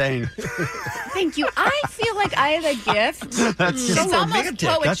beautiful saying. Thank you. I feel like I have a gift. That's It's just almost romantic.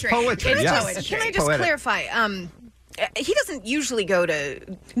 poetry. That's poetry, It's yes. poetry. Can I just Poetic. clarify? He doesn't usually go to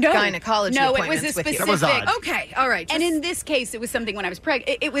gynecology No, it was appointments a with you. specific. That was odd. Okay, all right. And in this case, it was something when I was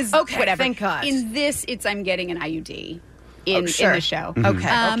pregnant. It was Okay, whatever. thank God. In this, it's I'm getting an IUD in sure. the show. Okay.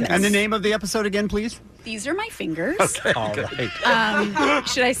 And the name of the episode again, please? These are my fingers. Okay, All right.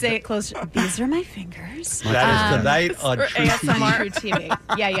 Should I say it close? These are my fingers. That is tonight on Or True ASMR. TV. True TV.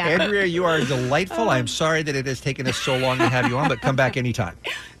 Yeah, yeah. Andrea, you are delightful. I'm sorry that it has taken us so long to have you on, but come back anytime.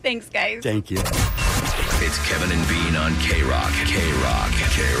 Thanks, guys. Thank you. It's Kevin and Bean on K-Rock. K-Rock.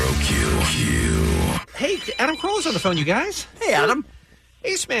 K-R-O-Q. Hey, Adam Carolla's on the phone, you guys. Hey, Adam.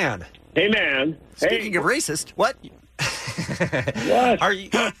 Ace Man. Hey, man. Speaking of racist, what? What? Are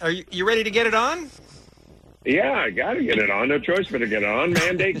you ready to get it on? Yeah, I got to get it on. No choice but to get it on.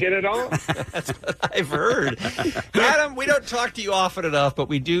 Mandate, get it on. That's what I've heard. Adam, we don't talk to you often enough, but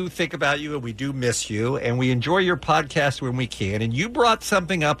we do think about you and we do miss you, and we enjoy your podcast when we can. And you brought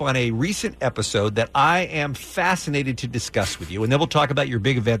something up on a recent episode that I am fascinated to discuss with you, and then we'll talk about your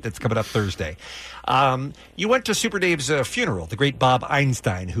big event that's coming up Thursday. You went to Super Dave's funeral, the great Bob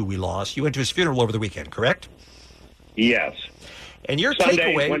Einstein, who we lost. You went to his funeral over the weekend, correct? Yes. And your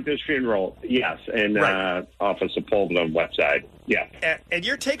Sunday takeaway... went to his funeral. Yes, and Right. off of Sepulveda West Side. Yeah. And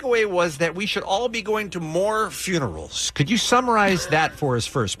your takeaway was that we should all be going to more funerals. Could you summarize that for us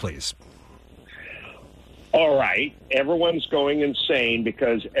first, please? All right. Everyone's going insane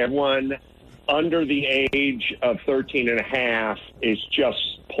because everyone under the age of 13 and a half is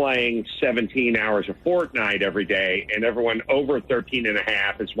just playing 17 hours of Fortnite every day, and everyone over 13 and a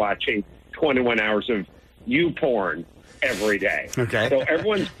half is watching 21 hours of you porn every day. Okay. So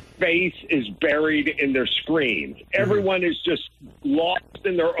everyone's face is buried in their screens. Everyone is just lost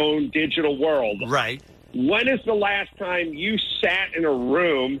in their own digital world. Right. When is the last time you sat in a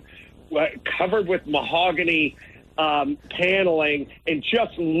room covered with mahogany paneling and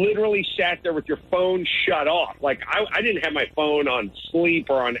just literally sat there with your phone shut off? Like, I didn't have my phone on sleep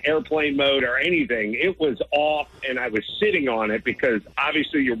or on airplane mode or anything. It was off, and I was sitting on it because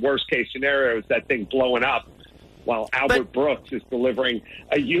obviously your worst case scenario is that thing blowing up while Albert Brooks is delivering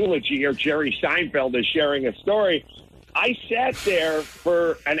a eulogy or Jerry Seinfeld is sharing a story. I sat there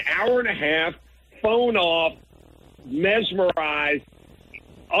for an hour and a half, phone off, mesmerized.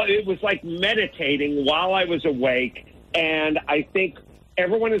 It was like meditating while I was awake, and I think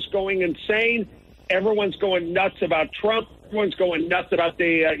everyone is going insane. Everyone's going nuts about Trump. Everyone's going nuts about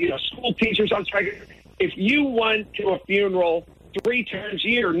the school teachers on strike. If you went to a funeral 3 times a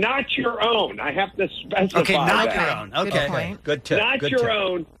year, not your own, I have to specify. Okay, not that. your own. Okay, Good point. Good tip. Not Good your tip.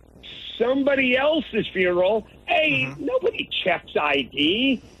 own. Somebody else's funeral. Hey, nobody checks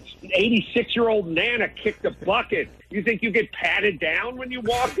ID. 86-year-old Nana kicked a bucket. You think you get patted down when you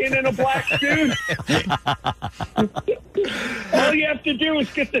walk in a black suit? All you have to do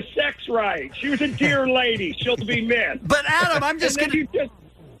is get the sex right. She was a dear lady. She'll be missed. But Adam, I'm just going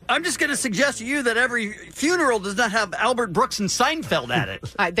to suggest to you that every funeral does not have Albert Brooks and Seinfeld at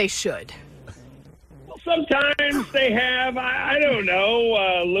it. They should. Sometimes they have, I don't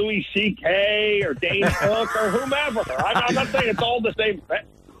know, Louis C.K. or Dane Cook or whomever. I'm not saying it's all the same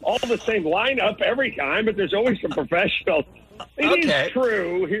lineup every time, but there's always some professionals. It is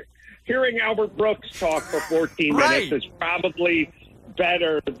true. Hearing Albert Brooks talk for 14 minutes is probably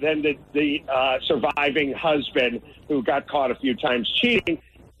better than the surviving husband who got caught a few times cheating.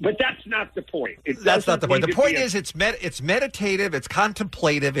 But that's not the point. That's not the point. The point is it's meditative, it's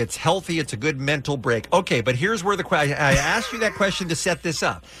contemplative, it's healthy, it's a good mental break. Okay, but here's where I asked you that question to set this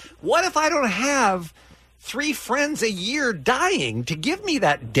up. What if I don't have 3 friends a year dying to give me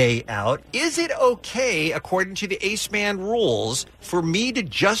that day out? Is it okay, according to the Ace Man rules, for me to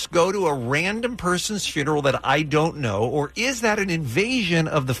just go to a random person's funeral that I don't know? Or is that an invasion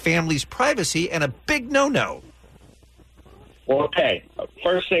of the family's privacy and a big no-no? Well, okay,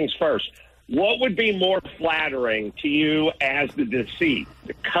 first things first. What would be more flattering to you as the deceased?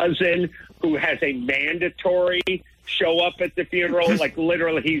 The cousin who has a mandatory show up at the funeral, like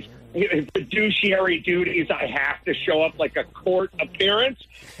literally his fiduciary duties, I have to show up like a court appearance?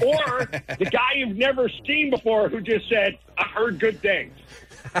 Or the guy you've never seen before who just said, I heard good things?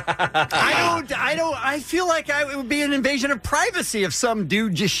 I feel like it would be an invasion of privacy if some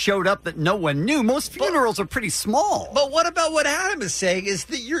dude just showed up that no one knew. Most funerals are pretty small. But what about what Adam is saying is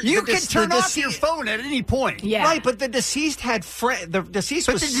that you can turn off your phone at any point. Yeah. Right, but the deceased had friends. The deceased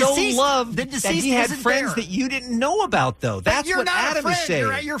But was the deceased- so loved the that deceased he had isn't friends there. that you didn't know about, though. That's You're what not Adam a friend. is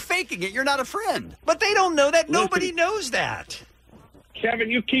saying. You're faking it. You're not a friend. But they don't know that. Nobody knows that.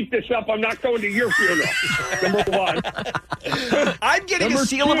 Kevin, you keep this up. I'm not going to your funeral. Number one. I'm getting Number a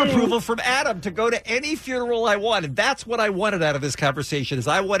seal of 2. approval from Adam to go to any funeral I want. And that's what I wanted out of this conversation is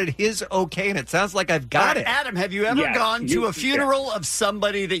I wanted his okay, and it sounds like I've got it. Adam, have you ever gone to a funeral of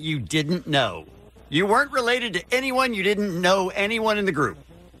somebody that you didn't know? You weren't related to anyone. You didn't know anyone in the group.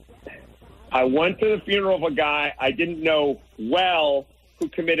 I went to the funeral of a guy I didn't know well who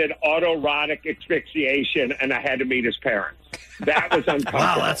committed autoerotic asphyxiation, and I had to meet his parents. That was uncomfortable.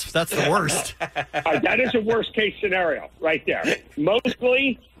 Wow, that's the worst. That is a worst case scenario right there.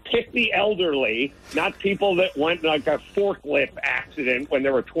 Mostly pick the elderly, not people that went like a forklift accident when they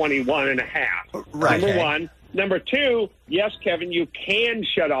were 21 and a half. Right. Number one. Number 2, yes, Kevin, you can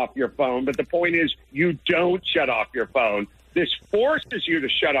shut off your phone, but the point is you don't shut off your phone. This forces you to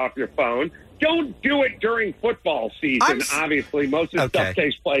shut off your phone. Don't do it during football season. Obviously, most of the stuff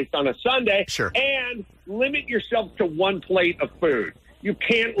takes place on a Sunday. Sure. And limit yourself to 1 plate of food. You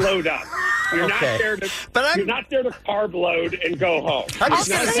can't load up. You're not there to. You're not there to carb load and go home. I'm It's just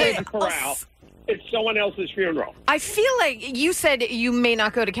not gonna a say- Golden corral. It's someone else's funeral. I feel like you said you may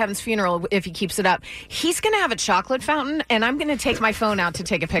not go to Kevin's funeral if he keeps it up. He's going to have a chocolate fountain, and I'm going to take my phone out to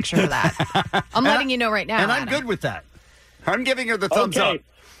take a picture of that. I'm letting you know right now. And I'm Adam. good with that. I'm giving her the thumbs up.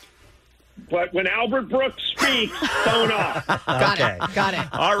 But when Albert Brooks speaks, phone off. Got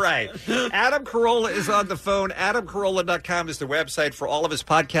it. All right. Adam Carolla is on the phone. AdamCarolla.com is the website for all of his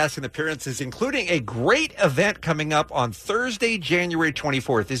podcasts and appearances, including a great event coming up on Thursday, January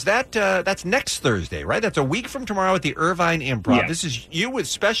 24th. Is that that's next Thursday, right? That's a week from tomorrow at the Irvine Improv. Yes. This is you with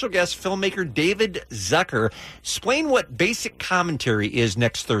special guest filmmaker David Zucker. Explain what basic commentary is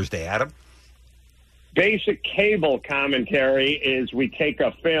next Thursday, Adam. Basic cable commentary is we take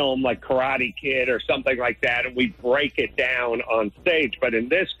a film like Karate Kid or something like that and we break it down on stage. But in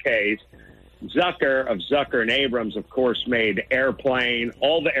this case, Zucker of Zucker and Abrams, of course, made Airplane,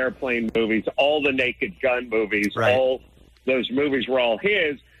 all the Airplane movies, all the Naked Gun movies, all those movies were all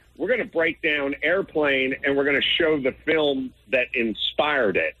his. We're going to break down Airplane and we're going to show the film that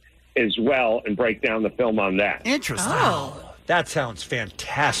inspired it as well and break down the film on that. Interesting. Oh. That sounds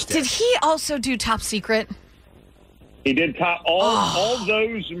fantastic. Did he also do Top Secret? He did all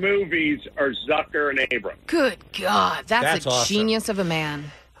those movies are Zucker and Abrams. Good God. That's a awesome. genius of a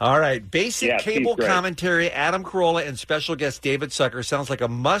man. All right. Basic Yes, he's cable great. commentary, Adam Carolla and special guest David Zucker. Sounds like a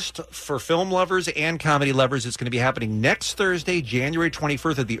must for film lovers and comedy lovers. It's going to be happening next Thursday, January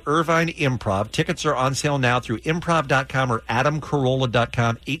 21st at the Irvine Improv. Tickets are on sale now through improv.com or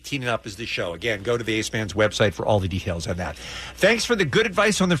adamcarolla.com. 18 and up is the show. Again, go to the Ace Man's website for all the details on that. Thanks for the good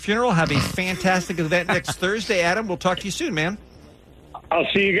advice on the funeral. Have a fantastic event next Thursday, Adam. We'll talk to you soon, man. I'll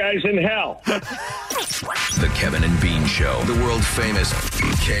see you guys in hell. The Kevin and Bean Show, the world famous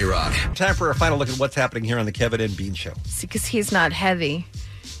K-Rock. Time for a final look at what's happening here on the Kevin and Bean Show. See, because he's not heavy.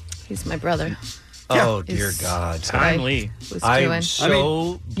 He's my brother. Oh, dear God. Timely. I'm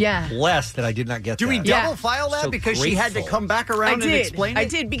so Yeah. blessed that I did not get Do that. we double file that So because she had to grateful. come back around and explain it? I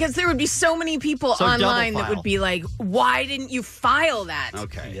did, because there would be so many people So online double that would be like, why didn't you file that?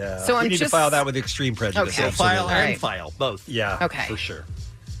 Okay. Yeah. So I'm we need just- to file that with extreme prejudice. Okay. So file absolutely. and All right. file, both. Yeah. Okay. For sure.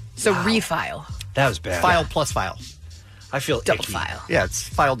 So refile. That was bad. File plus file. I feel Double icky. file. Yeah, it's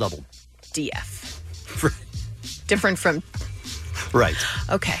file double. DF. Different from... Right.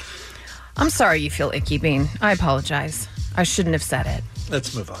 Okay. I'm sorry you feel icky, Bean. I apologize. I shouldn't have said it.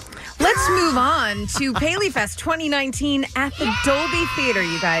 Let's move on. Let's move on to Paley Fest 2019 at the Dolby Theater,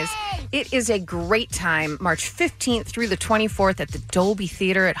 you guys. It is a great time, March 15th through the 24th at the Dolby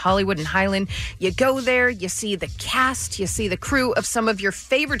Theater at Hollywood and Highland. You go there, you see the cast, you see the crew of some of your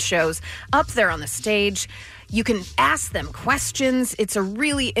favorite shows up there on the stage. You can ask them questions. It's a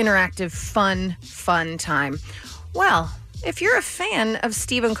really interactive, fun time. Well, if you're a fan of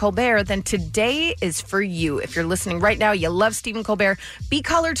Stephen Colbert, then today is for you. If you're listening right now, you love Stephen Colbert, be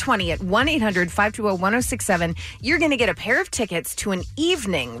caller 20 at 1-800-520-1067. You're going to get a pair of tickets to an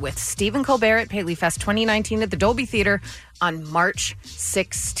evening with Stephen Colbert at Paley Fest 2019 at the Dolby Theater on March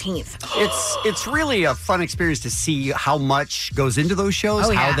 16th. It's really a fun experience to see how much goes into those shows,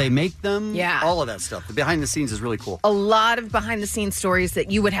 Oh, yeah. how they make them, Yeah. all of that stuff. The behind the scenes is really cool. A lot of behind-the-scenes stories that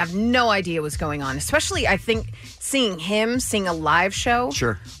you would have no idea was going on. Especially, I think, seeing a live show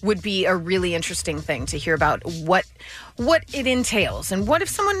would be a really interesting thing to hear about what it entails. And what if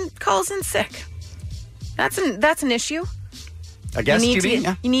someone calls in sick? That's an issue. I guess you you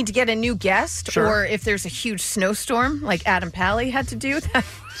mean? you need to get a new guest, Sure. or if there's a huge snowstorm like Adam Pally had to do,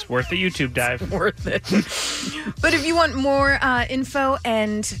 It's worth a YouTube dive. worth it. But if you want more info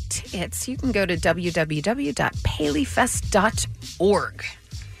and tickets, you can go to www.paleyfest.org.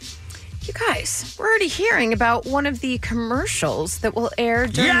 You guys, we're already hearing about one of the commercials that will air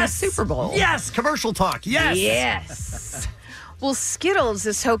during Yes! the Super Bowl. Yes, commercial talk. Yes. Yes. Well, Skittles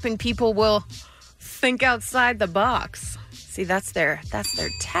is hoping people will think outside the box. See, that's their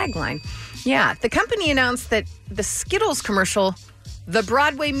tagline. Yeah, the company announced that the Skittles commercial, the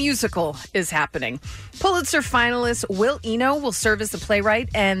Broadway musical, is happening. Pulitzer finalist Will Eno will serve as the playwright,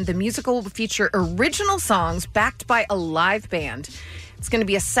 and the musical will feature original songs backed by a live band. It's going to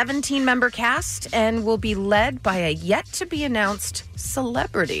be a 17-member cast and will be led by a yet-to-be-announced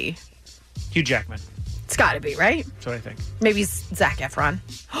celebrity. Hugh Jackman. It's got to be, right? That's what I think. Maybe Zac Efron.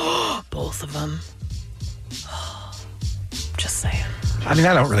 Both of them. Just saying. I mean,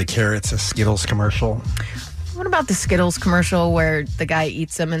 I don't really care. It's a Skittles commercial. What about the Skittles commercial where the guy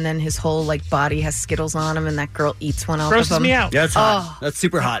eats them and then his whole body has Skittles on him and that girl eats one off of Grosses him? me out. Yeah, it's hot. Oh, That's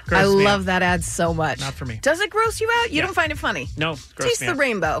super hot. I Grosses me love out. that ad so much. Not for me. Does it gross you out? You don't find it funny? No, gross Taste me the out.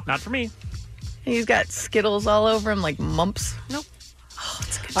 rainbow. Not for me. He's got Skittles all over him like mumps. Nope.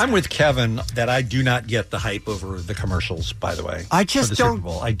 I'm with Kevin that I do not get the hype over the commercials, by the way. I just for the Super don't.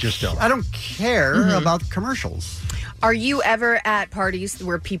 Bowl. I just don't. I don't care Mm-hmm. about commercials. Are you ever at parties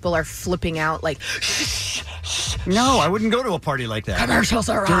where people are flipping out like, No, I wouldn't go to a party like that. Commercials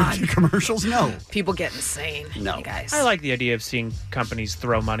are During on. Commercials, no. people get insane? No. You guys. I like the idea of seeing companies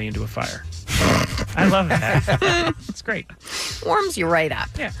throw money into a fire. I love that. It's great. Warms you right up.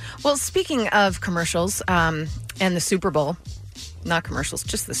 Yeah. Well, speaking of commercials and the Super Bowl, not commercials,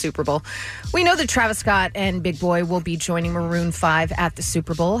 just the Super Bowl, we know that Travis Scott and Big Boy will be joining Maroon 5 at the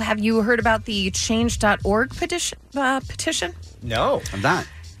Super Bowl. Have you heard about the Change.org petition? No. I'm not.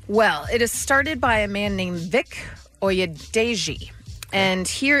 Well, it is started by a man named Vic Oyedeji. And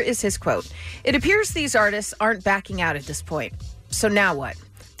here is his quote. It appears these artists aren't backing out at this point. So now what?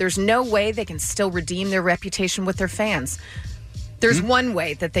 There's no way they can still redeem their reputation with their fans. There's one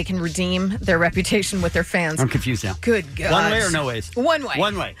way that they can redeem their reputation with their fans. I'm confused now. Good God. One way or no ways? One way.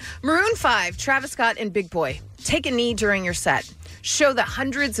 One way. Maroon 5, Travis Scott and Big Boy. Take a knee during your set. Show the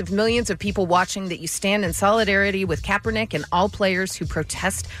hundreds of millions of people watching that you stand in solidarity with Kaepernick and all players who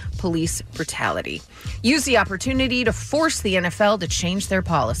protest police brutality. Use the opportunity to force the NFL to change their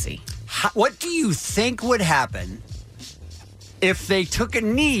policy. What do you think would happen if they took a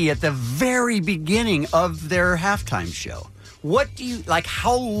knee at the very beginning of their halftime show? What do you, like,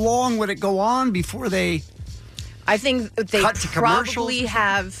 how long would it go on before they I think they cut to commercials? probably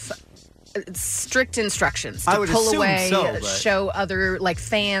have strict instructions to I would pull assume away, so, but- show other, like,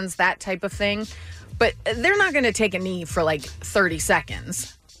 fans, that type of thing. But they're not going to take a knee for, like, 30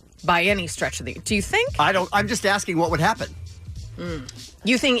 seconds by any stretch of the... Do you think? I'm just asking what would happen.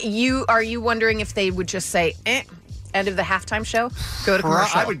 You think are you wondering if they would just say, end of the halftime show, go to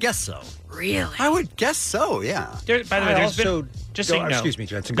commercial? I would guess so. Really? I would guess so, yeah. By the way, there's been... Just so you know, excuse me,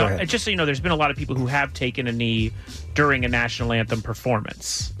 Jensen, go ahead. Just so you know, there's been a lot of people who have taken a knee during a national anthem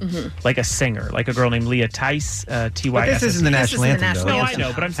performance, like a singer, like a girl named Leah Tice, T-Y-S-S. But this isn't the national anthem, though. No, I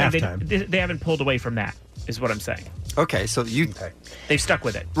know, but I'm saying they haven't pulled away from that, is what I'm saying. Okay, so they've stuck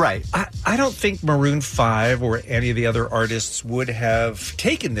with it. Right. I don't think Maroon 5 or any of the other artists would have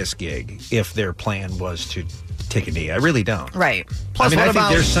taken this gig if their plan was to take a knee. I really don't. Right. Plus, I mean, what I think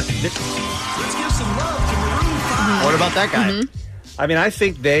about- there's some... Let's give some love to Maroon 5. What about that guy? I mean, I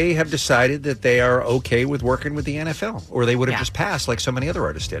think they have decided that they are okay with working with the NFL, or they would have Yeah. just passed like so many other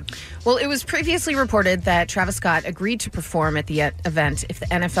artists did. Well, it was previously reported that Travis Scott agreed to perform at the event if the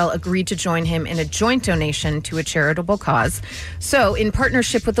NFL agreed to join him in a joint donation to a charitable cause. So, in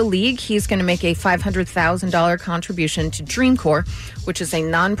partnership with the league, he's going to make a $500,000 contribution to Dream Corps, which is a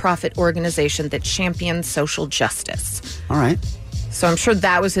nonprofit organization that champions social justice. All right. So I'm sure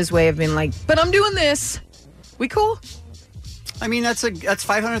that was his way of being like, but I'm doing this. We cool? I mean, that's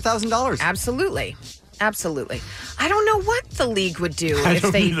 $500,000. Absolutely. Absolutely. I don't know what the league would do I if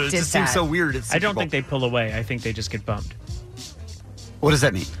don't they either. It did just that. seems so weird. It's I don't think they pull away. I think they just get bumped. What does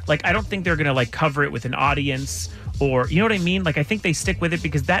that mean? Like, I don't think they're going to, like, cover it with an audience or, you know what I mean? Like, I think they stick with it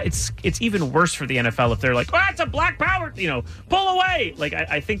because it's even worse for the NFL if they're like, oh, it's a black power, pull away. Like,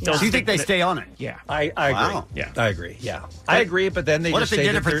 I think they'll So you think stick they with stay on it? Yeah. I Wow. agree. Yeah. I agree. Yeah. I agree, but then they What just if they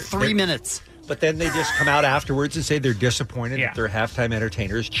say did it that for they're- 3 minutes? But then they just come out afterwards and say they're disappointed Yeah. that their halftime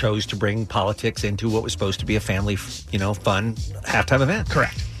entertainers chose to bring politics into what was supposed to be a family, fun halftime event.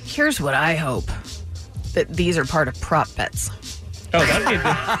 Correct. Here's what I hope. That these are part of prop bets. Oh,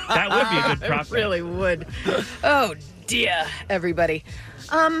 that would be a good prop. It really would. Oh, dear, everybody.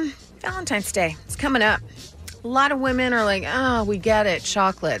 Valentine's Day. It's coming up. A lot of women are like, oh, we get it.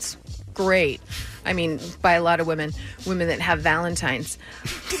 Chocolates. Great. I mean, by a lot of women that have Valentines.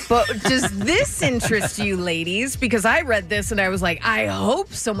 But does this interest you, ladies? Because I read this and I was like, I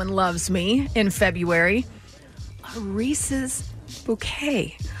hope someone loves me in February. A Reese's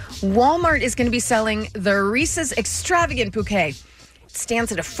bouquet. Walmart is going to be selling the Reese's Extravagant Bouquet. It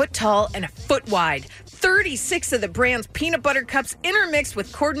stands at a foot tall and a foot wide. 36 of the brand's peanut butter cups intermixed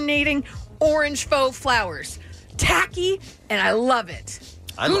with coordinating orange faux flowers. Tacky, and I love it.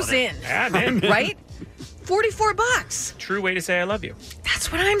 Who's in? Yeah, I'm in. Right? $44. True way to say I love you.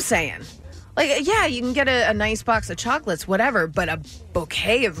 That's what I'm saying. Like, yeah, you can get a nice box of chocolates, whatever, but a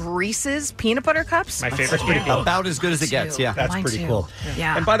bouquet of Reese's peanut butter cups? My favorite. pretty cool. About as good as it gets, yeah. That's Mine pretty too. cool.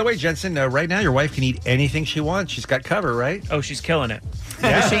 Yeah. And by the way, Jensen, right now your wife can eat anything she wants. She's got cover, right? Oh, she's killing it.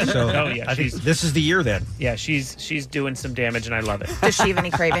 Yeah. So Oh, yeah, I think she's- this is the year then. Yeah, she's doing some damage, and I love it. Does she have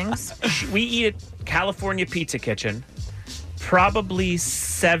any cravings? We eat at California Pizza Kitchen probably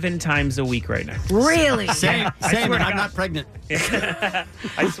 7 times a week right now. Really? Same, I same, swear and to I'm God. not pregnant.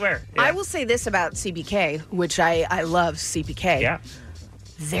 I swear. Yeah. I will say this about CBK, which I love CBK. Yeah.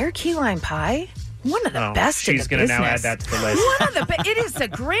 Their key lime pie, one of the Oh, best in the she's gonna now add business. that to the list. One of the it is a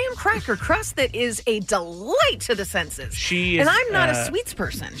graham cracker crust that is a delight to the senses. She and is, I'm not a sweets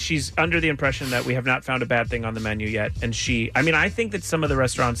person. She's under the impression that we have not found a bad thing on the menu yet. And I think that some of the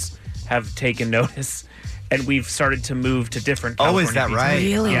restaurants have taken notice and we've started to move to different Oh, California is that pizza. right?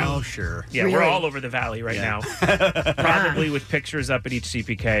 Really? Yeah. Oh, sure. Yeah, Really? we're all over the valley right now. Probably with pictures up at each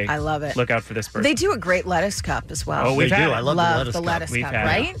CPK. I love it. Look out for this person. They do a great lettuce cup as well. Oh, we've They had do. it. I love the lettuce cup. We've cup, had it.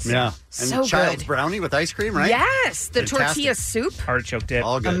 right? Yeah. And So child's good. brownie with ice cream, right? Yes, the Fantastic. tortilla soup, Artichoke dip.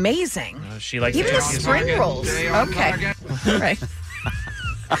 All good. amazing. She likes Even the tortillas. spring rolls. Okay, all right.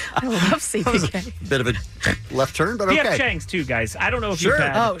 I love CPK. Bit of a left turn, but We okay. have Chang's too, guys. I don't know if Sure. you've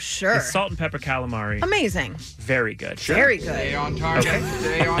had Oh, sure. the salt and pepper calamari. Amazing. Very good. Very good. Stay on target.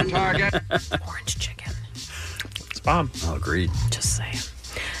 Stay on target. Orange chicken. It's bomb. Oh, agreed. Just saying.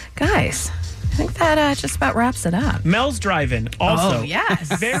 Guys, I think that just about wraps it up. Mel's Drive-In also. Oh,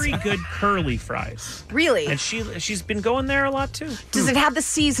 yes. Very good curly fries. Really? And she's been going there a lot too. Does it have the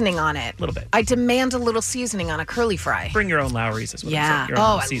seasoning on it? A little bit. I demand a little seasoning on a curly fry. Bring your own Lowry's is what I'm Yeah. saying. Your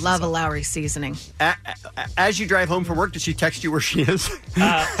Oh, own I seasoned love a salt. Lowry seasoning. As you drive home from work, did she text you where she is?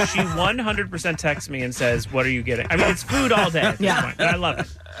 She 100% texts me and says, "What are you getting?" I mean, it's food all day at this point, and I love it.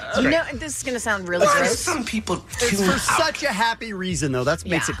 It's You great. know, this is going to sound really gross. Some people It's for such a happy reason, though. That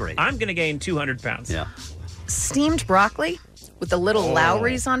makes it great. I'm going to gain 200 pounds. Yeah. Steamed broccoli with the little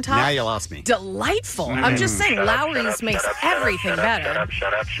Lowry's on top. Now you lost me. Delightful. I'm just saying, Lowry's makes everything better.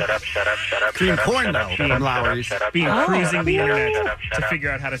 Cream corn, though, from Lowry's. Being Oh. cruising the internet to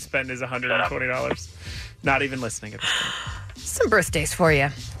figure out how to spend his $120. Not even listening at this point. Some birthdays for you.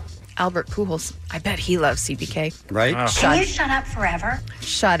 Albert Pujols. I bet he loves CPK. Right? Oh. Can you shut up forever?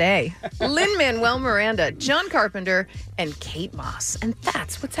 Sade. Lin-Manuel Miranda, John Carpenter, and Kate Moss. And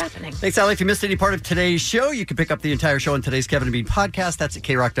that's what's happening. Thanks, Allie. If you missed any part of today's show, you can pick up the entire show on today's Kevin and Bean podcast. That's at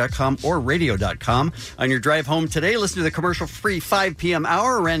krock.com or radio.com. On your drive home today, listen to the commercial-free 5 p.m.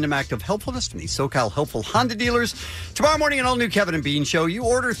 hour, a random act of helpfulness from the SoCal Helpful Honda dealers. Tomorrow morning, an all-new Kevin and Bean show. You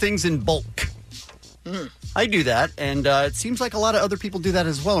order things in bulk. I do that, and it seems like a lot of other people do that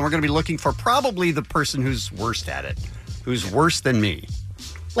as well. And we're going to be looking for probably the person who's worst at it, who's worse than me.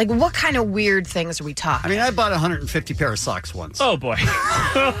 Like, what kind of weird things are we talking? I mean, I bought 150 pair of socks once. Oh, boy.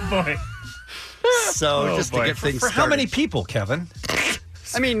 Oh, boy. So just to get things For started. how many people, Kevin?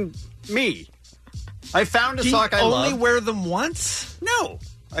 I mean, me. I found a Do you sock I only love. wear them once? No.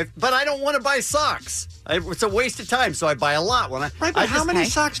 But I don't want to buy socks. It's a waste of time, so I buy a lot. When I Right, but how many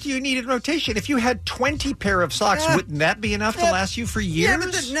socks do you need in rotation? If you had 20 pair of socks, wouldn't that be enough to last you for years?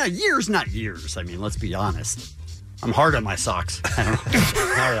 Yeah, but no, years, not years. I mean, let's be honest. I'm hard on my socks. I don't know.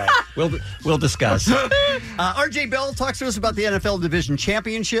 All right. We'll discuss. RJ Bell talks to us about the NFL Division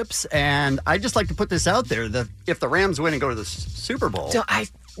Championships, and I'd just like to put this out there that if the Rams win and go to the Super Bowl,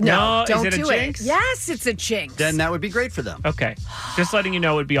 No, don't is it a do jinx? it. Yes, it's a jinx. then that would be great for them. Okay. Just letting you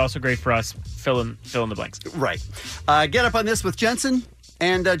know, it would be also great for us. Fill in the blanks. Right. Get up on this with Jensen,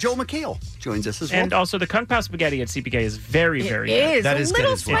 and Joel McHale joins us as well. And also, the Kung Pao spaghetti at CPK is very, very It good. is That a is little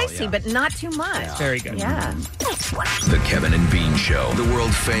good as well, spicy, yeah. but not too much. Very good. Yeah. The Kevin and Bean Show, the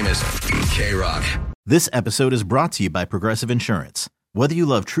world famous K-Rock. This episode is brought to you by Progressive Insurance. Whether you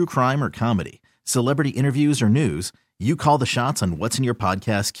love true crime or comedy, celebrity interviews or news, you call the shots on what's in your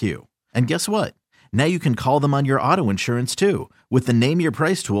podcast queue. And guess what? Now you can call them on your auto insurance too with the Name Your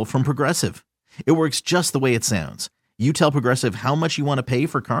Price tool from Progressive. It works just the way it sounds. You tell Progressive how much you want to pay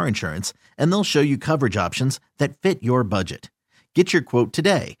for car insurance, and they'll show you coverage options that fit your budget. Get your quote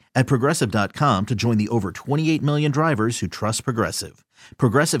today at Progressive.com to join the over 28 million drivers who trust Progressive.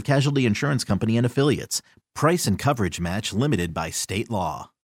 Progressive Casualty Insurance Company and Affiliates. Price and coverage match limited by state law.